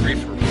Gonzalez,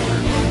 brief reporter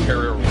on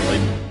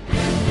terror-related. The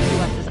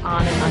U.S. is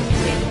on an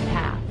unsustainable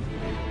path.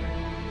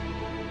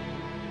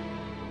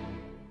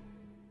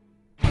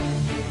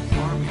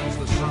 Armies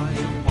the size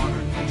of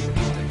modern nation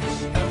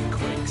states,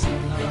 earthquakes,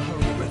 and a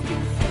horrific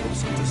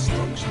force of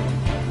destruction.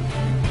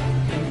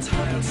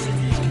 Entire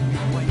cities can be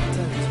wiped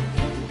out.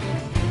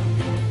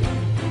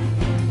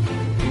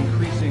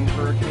 Increasing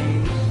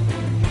hurricanes,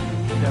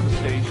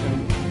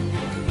 devastation.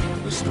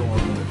 The storm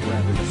that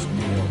ravaged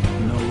New York.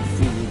 No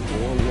food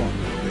or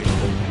water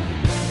available.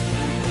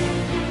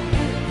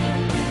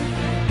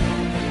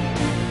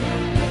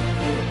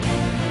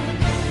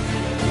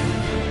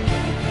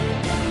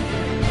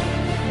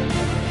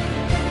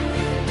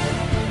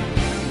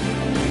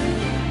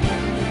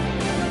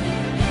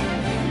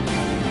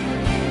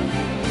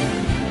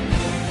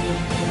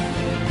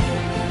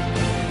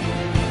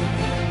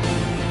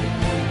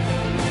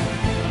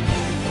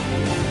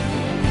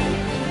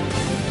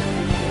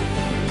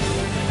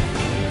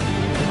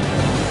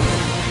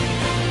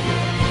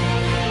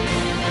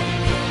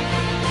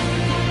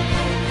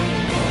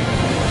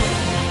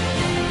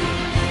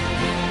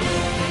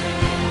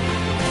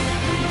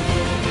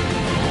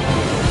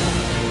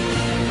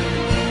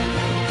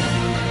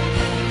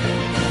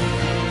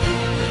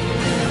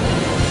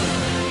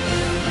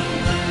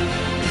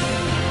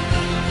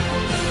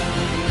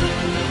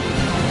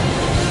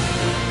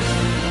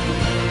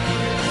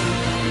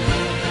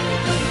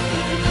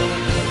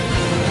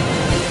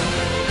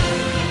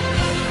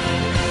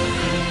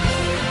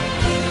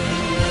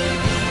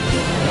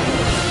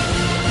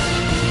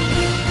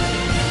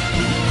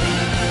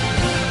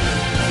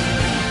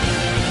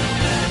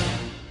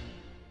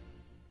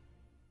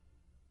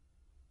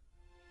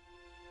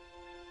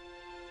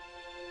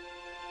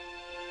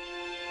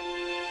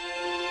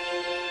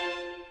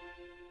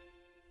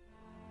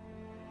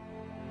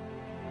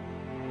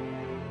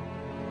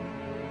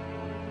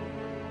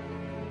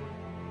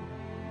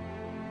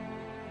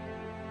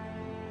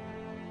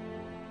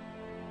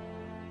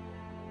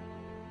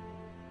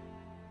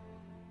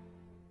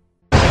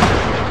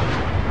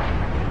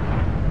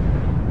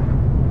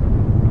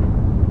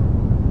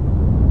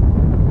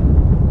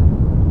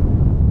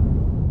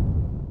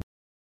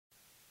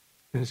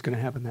 And it's going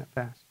to happen that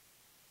fast.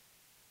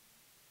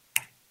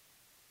 If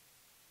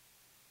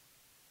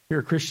you're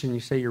a Christian, you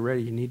say you're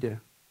ready, you need to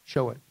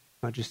show it,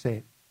 not just say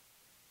it.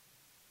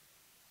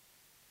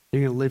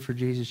 You're going to live for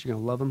Jesus, you're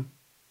going to love him,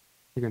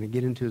 you're going to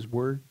get into his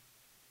word,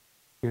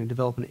 you're going to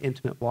develop an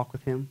intimate walk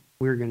with him.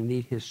 We're going to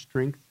need his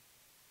strength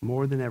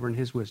more than ever in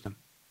his wisdom.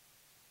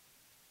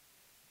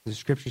 The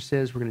scripture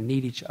says we're going to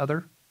need each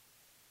other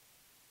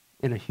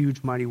in a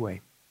huge, mighty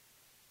way.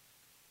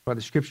 But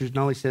the scriptures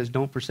not only says,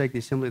 don't forsake the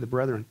assembly of the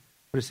brethren,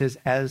 but it says,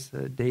 as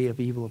the day of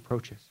evil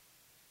approaches.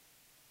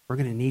 We're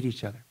going to need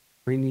each other.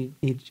 We're going to need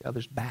each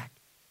other's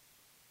back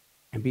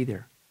and be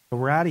there. But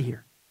we're out of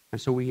here. And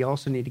so we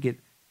also need to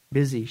get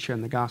busy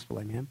sharing the gospel,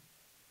 amen?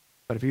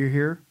 But if you're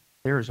here,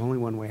 there is only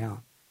one way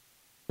out.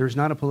 There's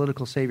not a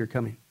political savior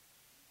coming.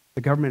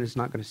 The government is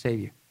not going to save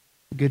you.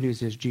 The good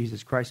news is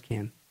Jesus Christ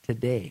can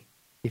today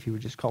if you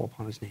would just call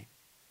upon his name.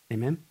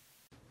 Amen?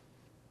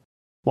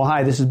 Well,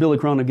 hi, this is Billy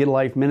Crone of Get a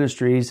Life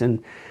Ministries,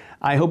 and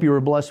I hope you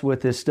were blessed with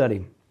this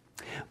study.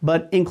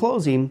 But in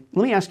closing,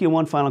 let me ask you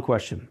one final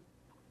question.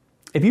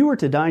 If you were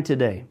to die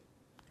today,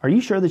 are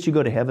you sure that you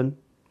go to heaven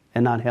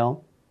and not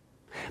hell?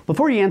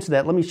 Before you answer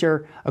that, let me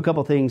share a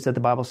couple things that the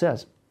Bible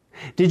says.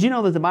 Did you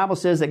know that the Bible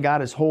says that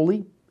God is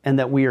holy and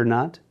that we are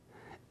not?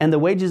 And the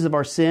wages of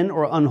our sin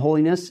or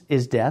unholiness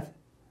is death?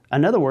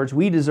 In other words,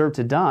 we deserve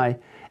to die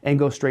and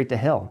go straight to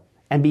hell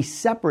and be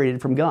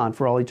separated from God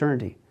for all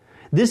eternity.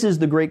 This is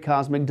the great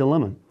cosmic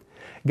dilemma.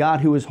 God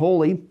who is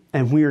holy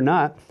and we are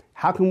not,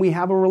 how can we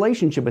have a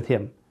relationship with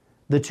him?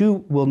 The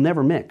two will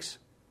never mix.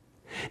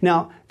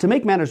 Now, to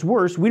make matters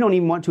worse, we don't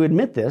even want to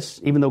admit this,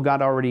 even though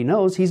God already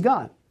knows he's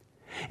God.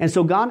 And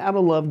so God, out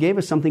of love, gave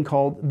us something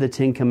called the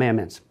Ten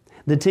Commandments.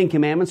 The Ten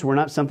Commandments were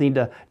not something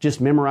to just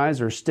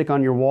memorize or stick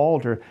on your wall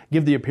to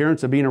give the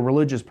appearance of being a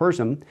religious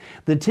person.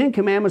 The Ten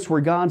Commandments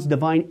were God's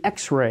divine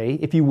x-ray,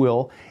 if you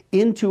will,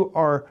 into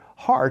our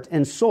heart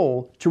and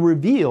soul to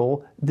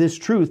reveal this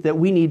truth that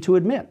we need to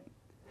admit.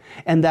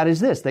 And that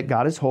is this, that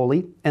God is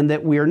holy and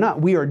that we are not.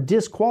 We are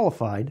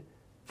disqualified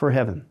for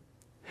heaven.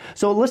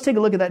 So let's take a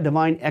look at that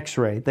divine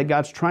x-ray that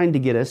God's trying to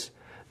get us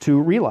to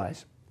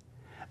realize.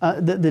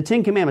 The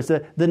Ten Commandments,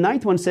 the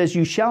ninth one says,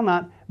 you shall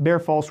not bear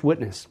false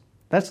witness.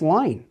 That's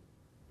lying.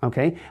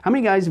 Okay? How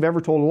many guys have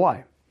ever told a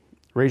lie?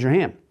 Raise your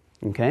hand.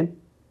 Okay?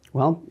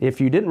 Well,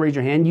 if you didn't raise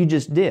your hand, you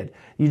just did.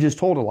 You just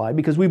told a lie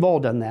because we've all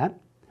done that.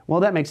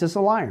 Well, that makes us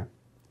a liar.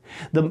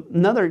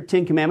 Another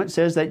 10 Commandment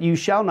says that you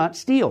shall not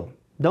steal.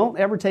 Don't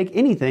ever take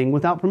anything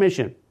without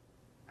permission.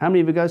 How many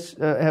of you guys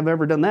have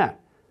ever done that?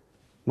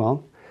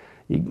 Well,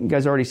 you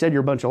guys already said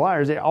you're a bunch of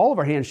liars. All of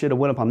our hands should have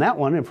went up on that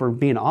one. If we're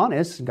being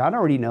honest, God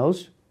already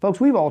knows. Folks,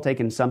 we've all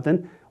taken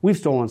something. We've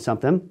stolen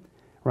something,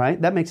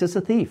 right? That makes us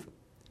a thief.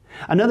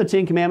 Another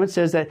 10 Commandments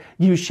says that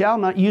you shall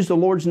not use the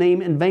Lord's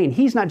name in vain.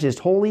 He's not just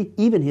holy,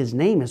 even His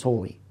name is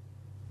holy.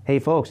 Hey,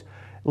 folks,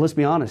 let's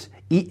be honest.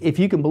 If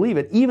you can believe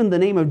it, even the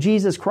name of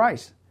Jesus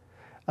Christ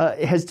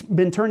has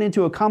been turned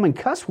into a common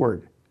cuss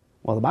word.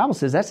 Well, the Bible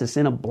says that's a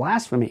sin of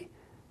blasphemy.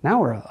 Now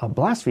we're a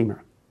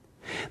blasphemer.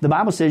 The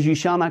Bible says you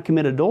shall not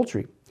commit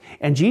adultery.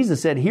 And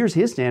Jesus said, here's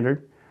His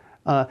standard.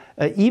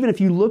 Even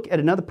if you look at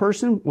another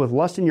person with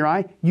lust in your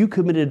eye, you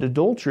committed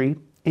adultery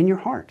in your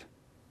heart.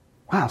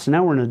 Wow, so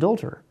now we're an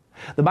adulterer.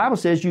 The Bible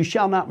says you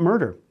shall not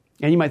murder.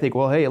 And you might think,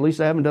 well, hey, at least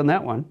I haven't done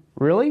that one.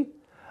 Really?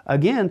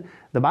 Again,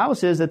 the Bible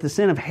says that the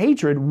sin of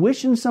hatred,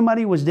 wishing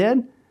somebody was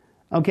dead,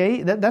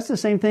 okay, that's the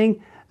same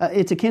thing.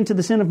 It's akin to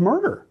the sin of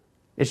murder.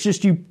 It's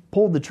just you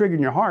pulled the trigger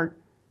in your heart,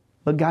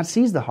 but God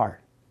sees the heart.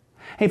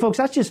 Hey, folks,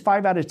 that's just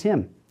 5 out of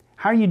 10.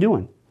 How are you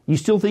doing? You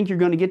still think you're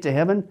going to get to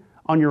heaven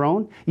on your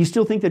own? You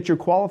still think that you're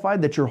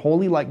qualified, that you're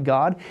holy like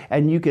God,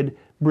 and you could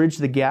bridge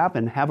the gap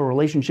and have a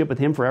relationship with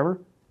Him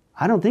forever?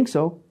 I don't think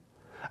so.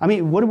 I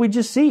mean, what did we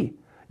just see?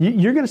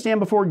 You're going to stand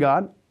before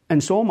God,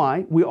 and so am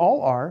I. We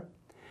all are.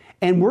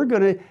 And we're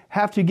going to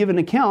have to give an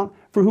account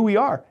for who we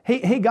are.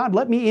 Hey, God,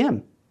 let me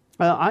in.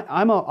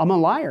 I'm a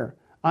liar.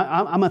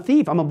 I'm a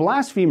thief. I'm a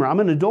blasphemer. I'm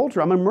an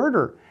adulterer. I'm a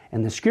murderer.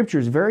 And the Scripture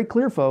is very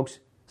clear, folks.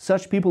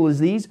 Such people as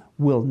these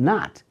will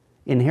not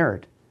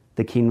inherit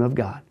the kingdom of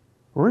God.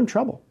 We're in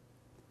trouble.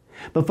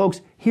 But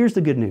folks, here's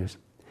the good news.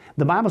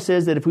 The Bible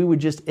says that if we would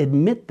just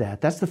admit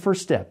that, that's the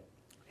first step.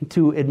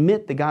 To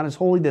admit that God is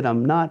holy, that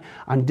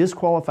I'm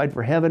disqualified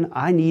for heaven,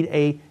 I need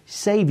a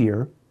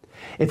Savior.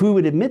 If we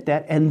would admit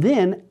that and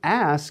then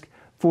ask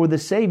for the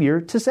Savior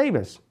to save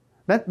us.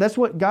 That's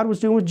what God was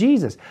doing with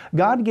Jesus.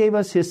 God gave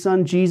us His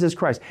Son, Jesus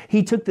Christ.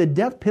 He took the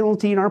death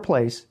penalty in our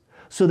place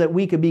so that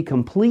we could be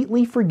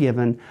completely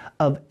forgiven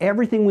of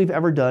everything we've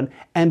ever done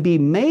and be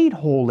made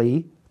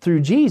holy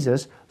through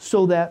Jesus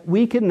so that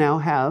we can now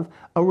have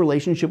a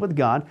relationship with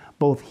God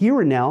both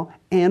here and now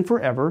and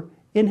forever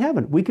in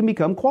heaven. We can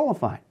become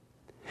qualified.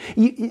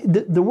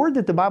 The word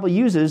that the Bible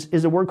uses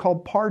is a word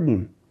called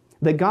pardon.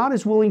 That God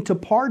is willing to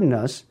pardon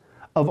us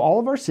of all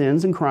of our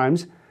sins and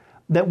crimes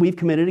that we've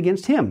committed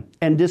against Him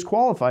and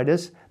disqualified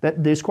us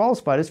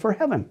for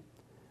heaven.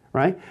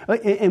 Right?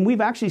 And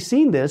we've actually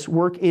seen this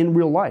work in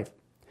real life.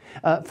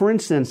 For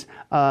instance,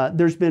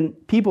 there's been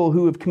people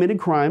who have committed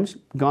crimes,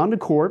 gone to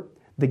court,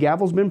 the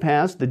gavel's been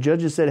passed, the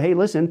judge has said, hey,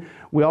 listen,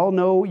 we all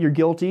know you're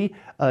guilty,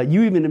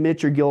 you even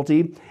admit you're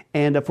guilty,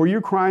 and for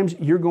your crimes,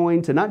 you're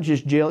going to not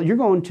just jail, you're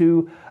going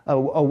to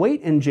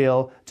await in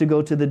jail to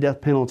go to the death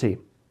penalty.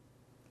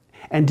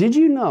 And did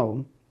you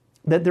know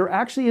that there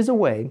actually is a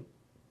way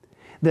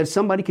that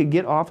somebody could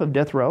get off of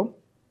death row?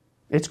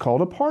 It's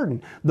called a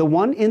pardon. The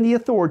one in the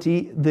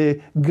authority, the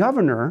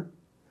governor,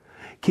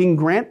 can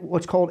grant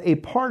what's called a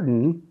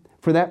pardon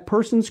for that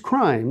person's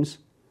crimes,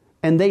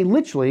 and they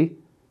literally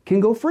can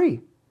go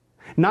free.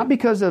 Not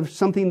because of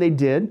something they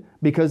did,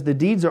 because the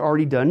deeds are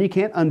already done, you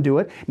can't undo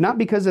it. Not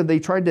because they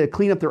tried to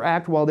clean up their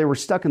act while they were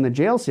stuck in the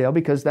jail cell,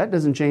 because that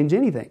doesn't change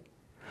anything.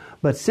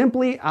 But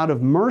simply out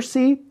of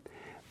mercy,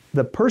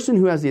 the person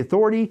who has the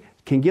authority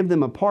can give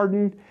them a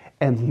pardon,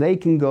 and they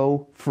can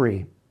go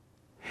free.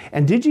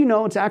 And did you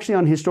know, it's actually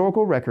on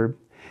historical record,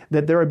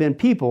 that there have been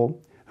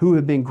people who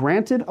have been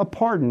granted a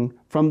pardon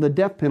from the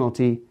death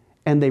penalty,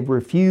 and they've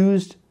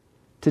refused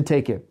to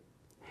take it.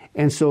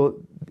 And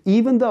so,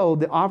 even though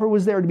the offer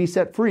was there to be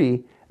set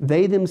free,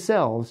 they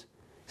themselves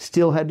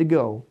still had to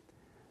go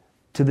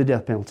to the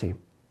death penalty.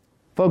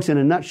 Folks, in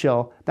a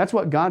nutshell, that's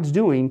what God's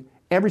doing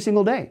every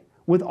single day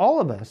with all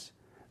of us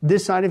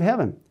this side of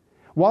heaven.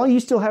 While you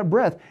still have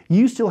breath,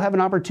 you still have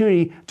an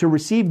opportunity to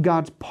receive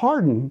God's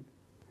pardon.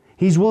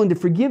 He's willing to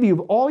forgive you of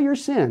all your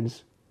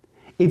sins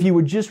if you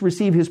would just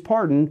receive His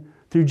pardon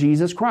through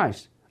Jesus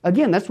Christ.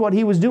 Again, that's what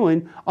He was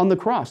doing on the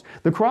cross.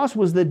 The cross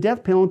was the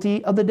death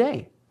penalty of the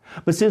day.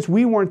 But since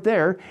we weren't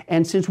there,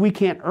 and since we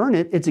can't earn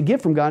it, it's a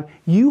gift from God,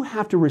 you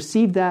have to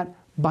receive that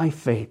by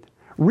faith.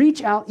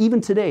 Reach out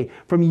even today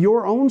from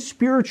your own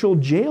spiritual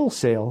jail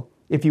cell,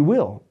 if you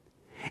will,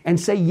 and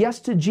say yes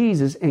to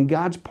Jesus and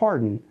God's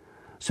pardon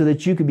so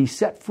that you can be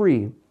set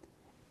free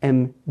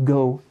and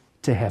go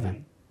to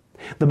heaven.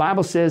 The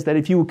Bible says that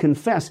if you will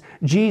confess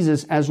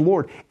Jesus as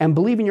Lord and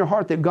believe in your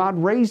heart that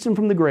God raised Him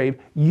from the grave,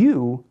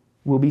 you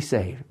will be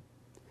saved.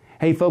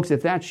 Hey folks,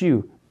 if that's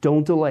you,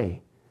 don't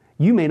delay.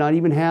 You may not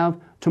even have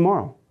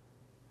tomorrow.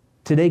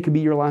 Today could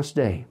be your last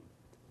day.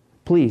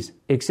 Please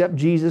accept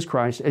Jesus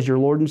Christ as your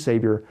Lord and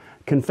Savior.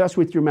 Confess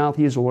with your mouth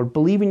He is Lord.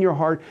 Believe in your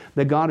heart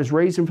that God has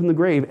raised Him from the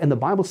grave. And the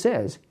Bible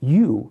says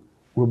you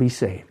will be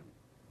saved.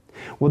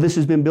 Well, this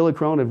has been Billy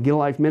Crone of Get a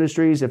Life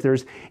Ministries. If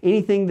there's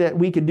anything that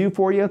we could do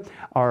for you,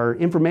 our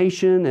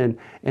information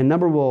and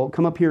number will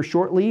come up here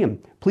shortly,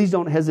 and please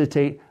don't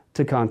hesitate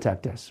to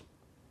contact us.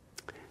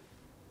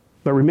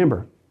 But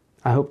remember,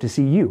 I hope to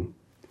see you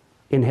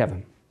in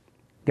heaven.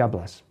 God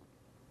bless.